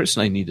figured, well, Chris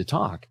and I need to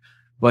talk.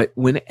 But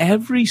when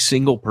every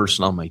single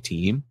person on my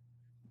team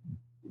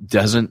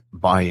doesn't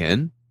buy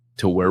in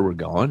to where we're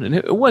going, and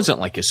it wasn't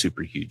like a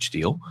super huge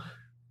deal,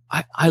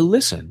 I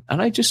listened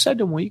and I just said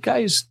to them, well, you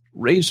guys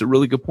raised a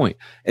really good point.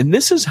 And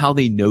this is how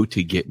they know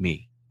to get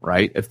me,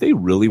 right? If they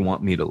really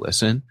want me to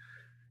listen,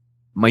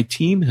 my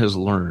team has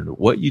learned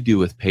what you do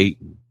with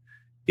Peyton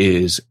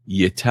is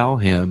you tell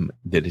him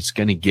that it's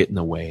going to get in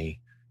the way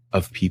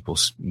of people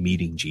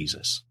meeting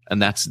Jesus.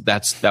 And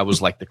that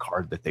was like the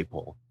card that they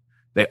pulled.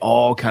 They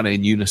all kind of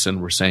in unison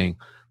were saying,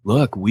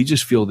 look, we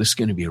just feel this is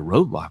going to be a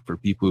roadblock for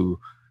people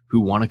who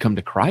want to come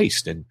to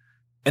Christ. And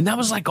that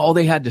was like all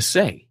they had to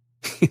say.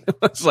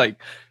 It's like,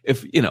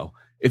 if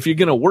you're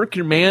going to work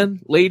your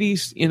man,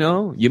 ladies,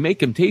 you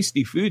make him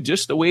tasty food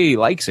just the way he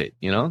likes it,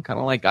 kind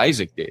of like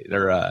Isaac did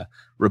or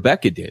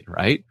Rebecca did,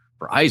 right?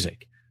 For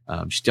Isaac.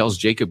 She tells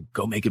Jacob,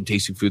 go make him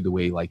tasty food the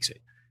way he likes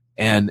it.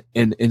 And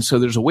so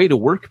there's a way to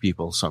work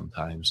people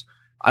sometimes.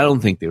 I don't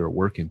think they were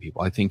working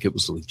people. I think it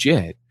was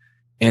legit.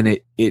 And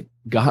it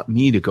got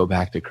me to go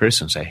back to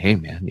Chris and say, hey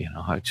man,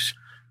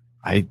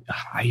 I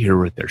hear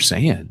what they're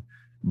saying,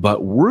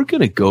 but we're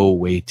going to go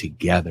away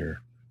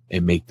together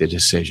and make the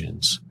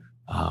decisions.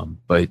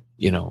 But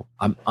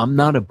I'm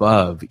not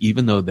above,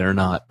 even though they're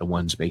not the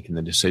ones making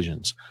the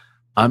decisions,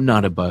 I'm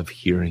not above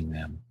hearing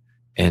them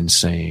and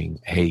saying,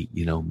 hey,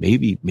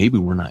 maybe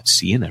we're not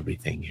seeing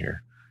everything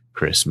here,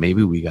 Chris.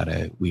 Maybe we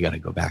gotta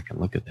go back and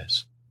look at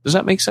this. Does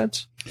that make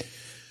sense?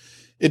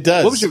 It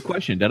does. What was your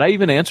question? Did I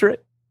even answer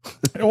it?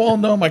 Well,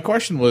 no, my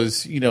question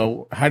was,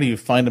 how do you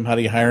find them? How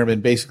do you hire them?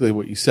 And basically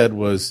what you said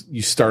was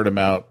you start them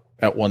out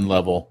at one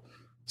level,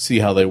 see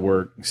how they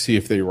work, see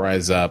if they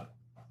rise up,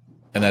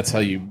 And that's how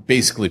you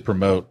basically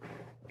promote.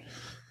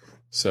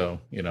 So,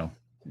 let them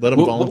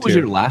volunteer. What was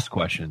your last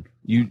question?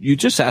 You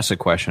just asked a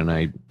question.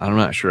 I'm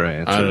not sure I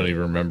answered. I don't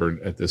even remember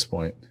at this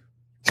point.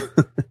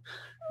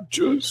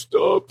 Just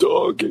stop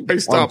talking. I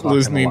stopped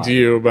listening to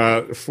you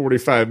about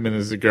 45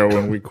 minutes ago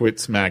when we quit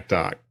Smack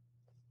Talk.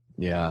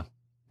 Yeah.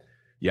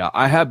 Yeah,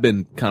 I have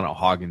been kind of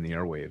hogging the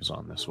airwaves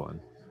on this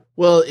one.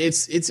 Well,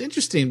 it's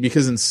interesting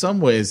because in some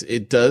ways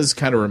it does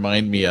kind of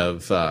remind me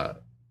of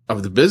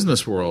the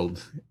business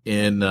world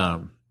and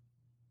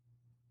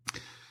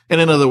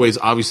in other ways,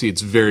 obviously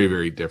it's very,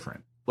 very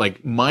different.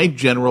 Like my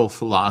general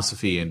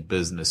philosophy in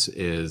business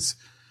is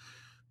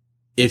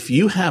if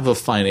you have a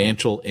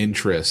financial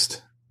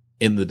interest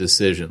in the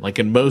decision, like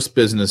in most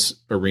business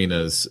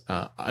arenas,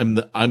 I'm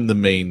the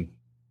main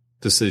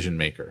decision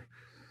maker.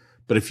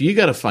 But if you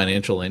got a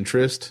financial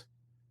interest,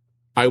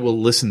 I will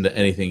listen to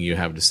anything you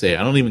have to say.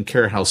 I don't even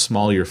care how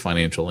small your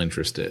financial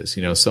interest is.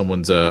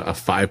 Someone's a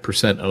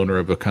 5% owner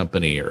of a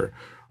company or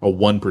a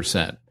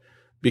 1%.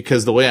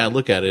 Because the way I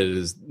look at it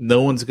is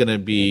no one's going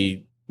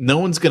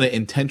to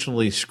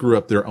intentionally screw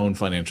up their own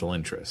financial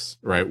interests,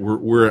 right?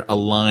 We're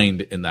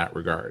aligned in that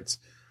regards.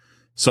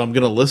 So I'm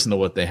going to listen to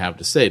what they have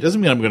to say. It doesn't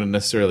mean I'm going to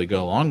necessarily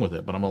go along with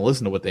it, but I'm going to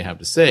listen to what they have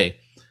to say.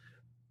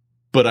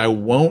 But I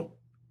won't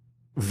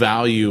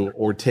value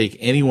or take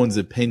anyone's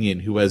opinion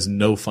who has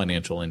no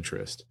financial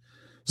interest.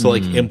 So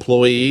like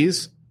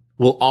employees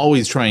will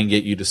always try and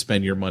get you to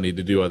spend your money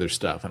to do other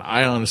stuff. And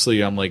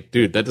I'm like,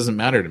 dude, that doesn't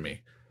matter to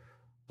me.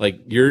 Like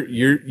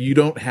you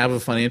don't have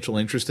a financial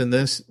interest in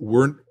this.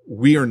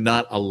 We are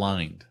not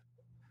aligned.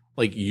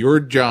 Like your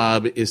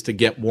job is to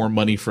get more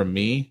money from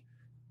me,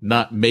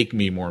 not make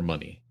me more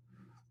money.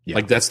 Yeah.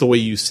 Like that's the way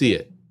you see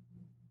it.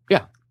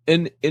 Yeah.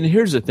 And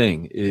here's the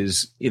thing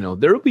is,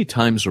 there will be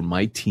times where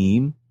my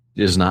team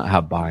does not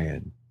have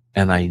buy-in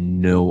and I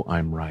know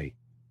I'm right.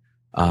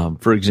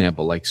 For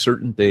example, like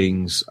certain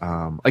things,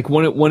 like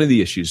one of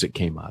the issues that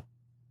came up,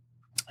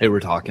 they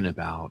were talking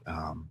about,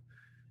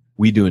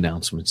 we do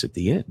announcements at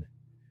the end.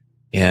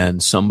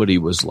 And somebody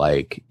was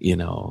like,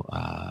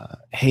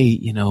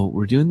 hey,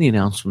 we're doing the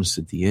announcements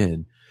at the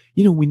end.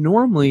 We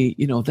normally,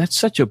 that's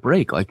such a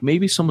break. Like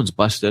maybe someone's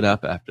busted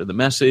up after the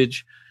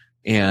message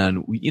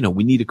and we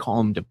need to call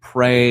them to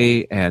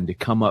pray and to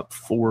come up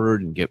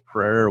forward and get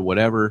prayer or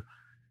whatever.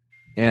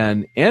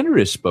 And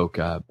Andrea spoke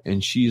up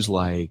and she's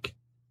like,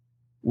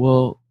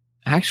 well,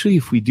 actually,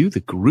 if we do the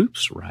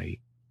groups right,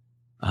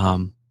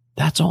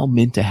 that's all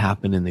meant to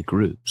happen in the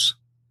groups.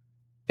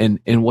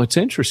 And what's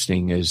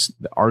interesting is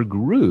our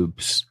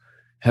groups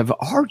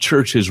our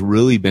church has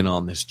really been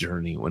on this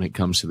journey when it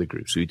comes to the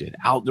groups. We did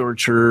outdoor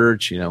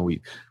church,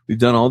 we've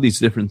done all these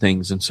different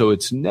things. And so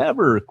it's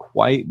never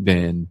quite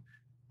been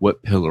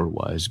what Pillar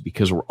was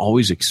because we're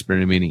always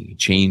experimenting and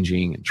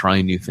changing and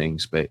trying new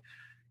things. But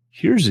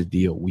here's the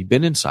deal. We've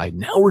been inside.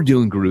 Now we're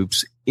doing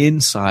groups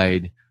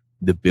inside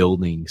the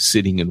building,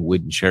 sitting in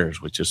wooden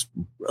chairs, which is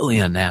really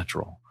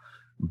unnatural.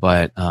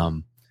 But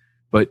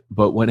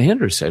what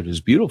Andrea said was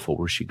beautiful,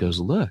 where she goes,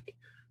 look,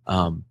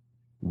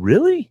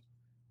 really,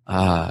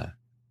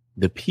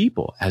 the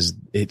people, as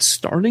it's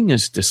starting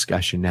as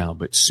discussion now,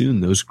 but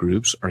soon those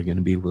groups are going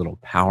to be little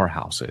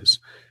powerhouses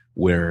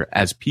where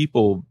as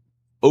people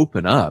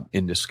open up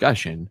in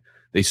discussion,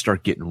 they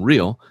start getting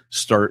real,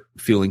 start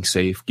feeling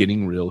safe,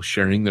 getting real,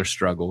 sharing their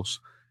struggles.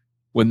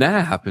 When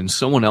that happens,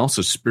 someone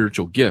else's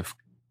spiritual gift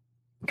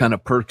kind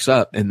of perks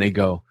up and they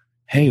go,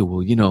 hey,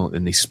 well,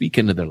 and they speak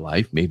into their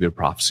life, maybe a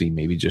prophecy,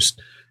 maybe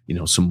just,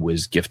 some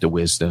gift of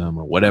wisdom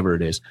or whatever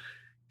it is.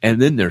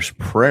 And then there's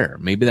prayer.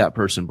 Maybe that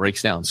person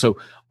breaks down. So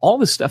all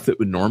the stuff that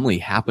would normally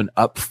happen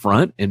up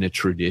front in a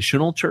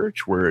traditional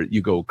church where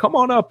you go, come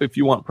on up if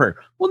you want prayer.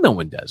 Well, no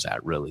one does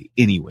that really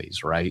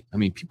anyways, right? I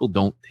mean, people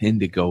don't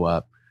tend to go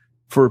up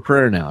for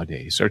prayer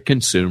nowadays. They're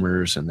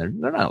consumers and they're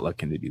not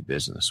looking to do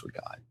business with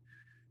God.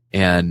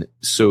 And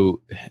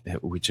so,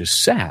 which is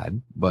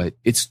sad, but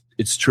it's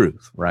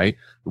truth, right?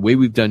 The way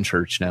we've done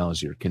church now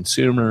is you're a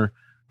consumer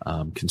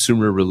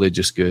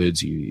religious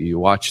goods. You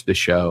watch the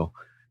show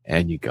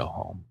and you go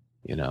home,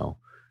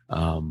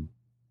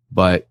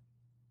 but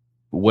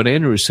what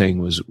Andrew was saying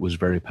was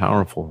very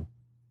powerful,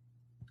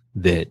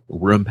 that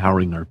we're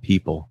empowering our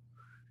people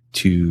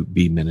to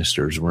be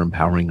ministers. We're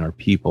empowering our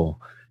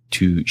people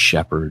to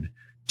shepherd,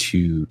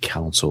 to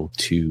counsel,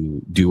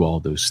 to do all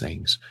those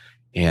things.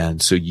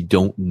 And so you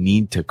don't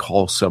need to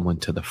call someone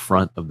to the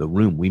front of the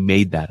room. We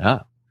made that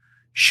up.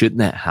 Shouldn't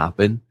that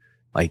happen?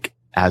 Like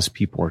as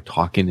people are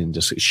talking and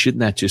just, shouldn't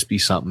that just be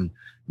something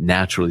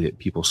naturally that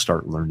people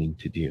start learning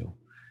to do?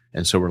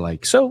 And so we're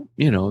like,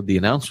 the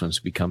announcements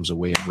becomes a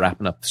way of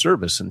wrapping up the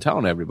service and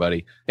telling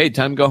everybody, hey,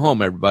 time to go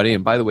home, everybody.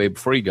 And by the way,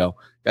 before you go,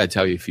 got to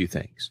tell you a few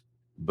things.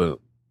 Boom.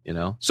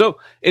 So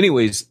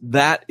anyways,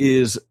 that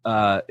is,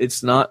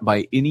 it's not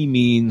by any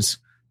means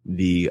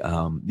the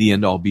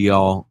end all be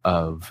all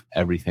of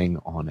everything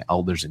on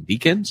elders and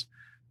deacons,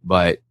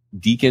 but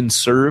deacons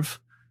serve,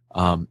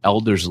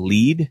 elders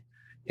lead.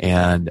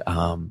 And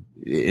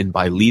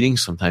by leading,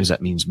 sometimes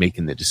that means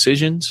making the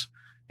decisions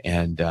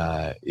And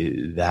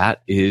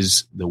that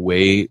is the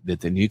way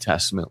that the New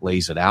Testament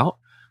lays it out.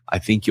 I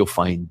think you'll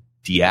find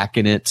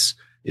diaconates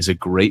is a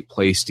great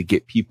place to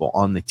get people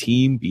on the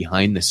team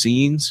behind the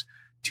scenes,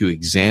 to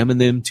examine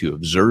them, to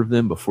observe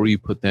them before you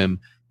put them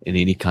in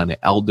any kind of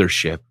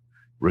eldership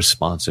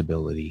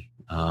responsibility.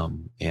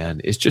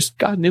 And it's just,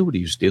 God knew what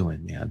he was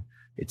doing, man.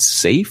 It's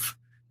safe.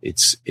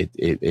 It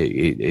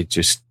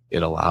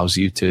allows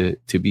you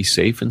to be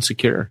safe and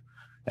secure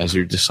as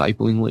you're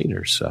discipling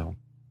leaders. So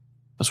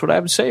that's what I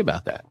have to say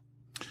about that.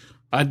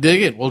 I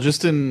dig it. Well,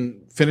 just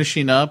in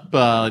finishing up,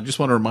 I just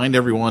want to remind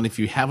everyone, if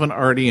you haven't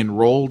already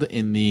enrolled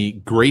in the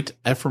Great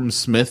Ephraim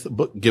Smith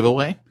book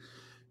giveaway,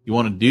 you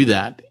want to do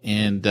that.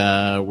 And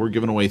we're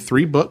giving away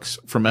 3 books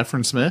from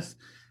Ephraim Smith.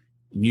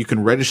 You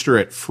can register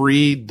at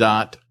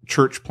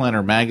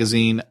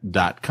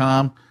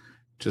free.churchplannermagazine.com.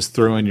 Just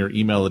throw in your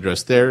email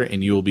address there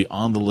and you will be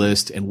on the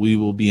list, and we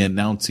will be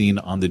announcing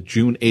on the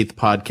June 8th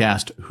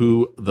podcast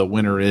who the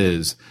winner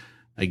is.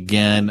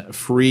 Again,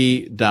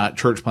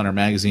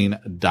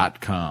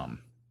 free.churchplannermagazine.com.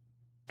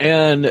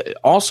 And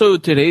also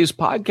today's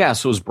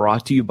podcast was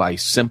brought to you by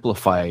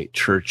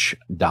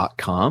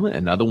simplifychurch.com,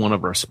 another one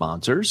of our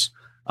sponsors,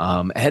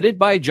 headed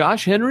by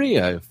Josh Henry,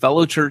 a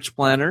fellow church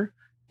planner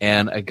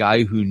and a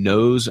guy who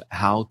knows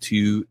how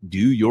to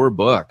do your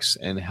books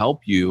and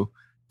help you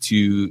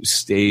to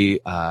stay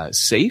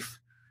safe,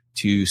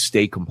 to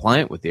stay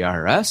compliant with the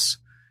IRS,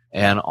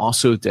 and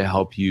also to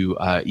help you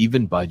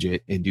even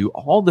budget and do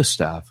all the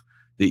stuff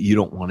that you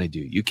don't want to do.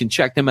 You can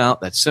check them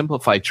out. That's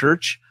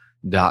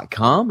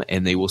simplifychurch.com,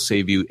 and they will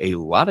save you a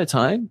lot of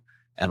time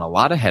and a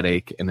lot of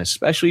headache, and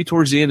especially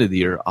towards the end of the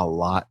year, a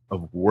lot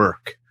of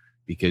work,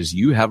 because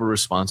you have a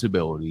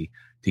responsibility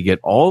to get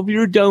all of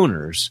your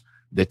donors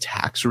the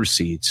tax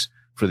receipts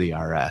for the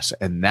IRS.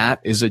 And that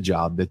is a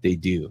job that they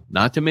do,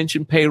 not to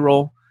mention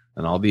payroll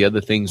and all the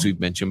other things we've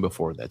mentioned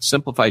before. That's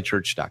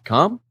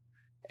simplifychurch.com.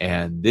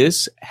 And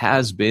this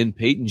has been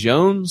Peyton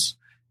Jones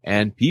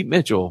and Pete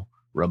Mitchell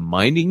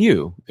reminding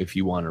you, if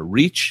you want to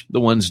reach the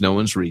ones no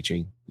one's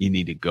reaching, you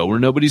need to go where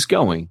nobody's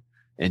going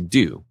and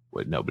do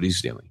what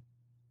nobody's doing.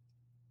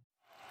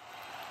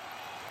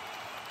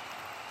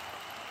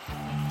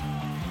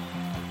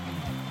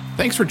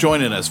 Thanks for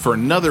joining us for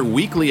another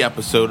weekly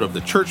episode of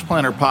the Church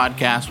Planner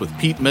Podcast with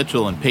Pete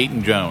Mitchell and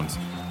Peyton Jones.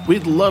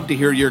 We'd love to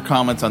hear your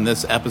comments on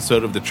this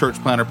episode of the Church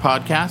Planner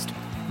Podcast.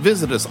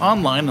 Visit us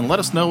online and let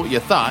us know what you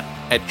thought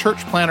at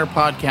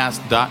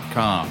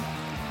churchplannerpodcast.com.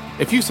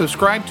 If you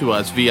subscribe to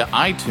us via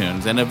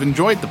iTunes and have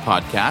enjoyed the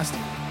podcast,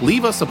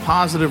 leave us a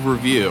positive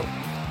review.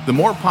 The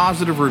more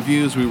positive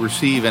reviews we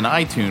receive in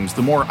iTunes,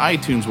 the more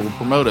iTunes will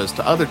promote us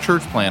to other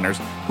church planners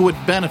who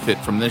would benefit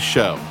from this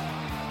show.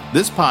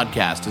 This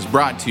podcast is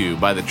brought to you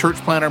by the Church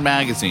Planner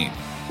Magazine,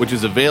 which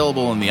is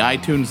available in the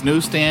iTunes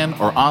newsstand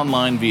or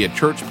online via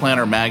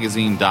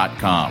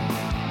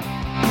churchplannermagazine.com.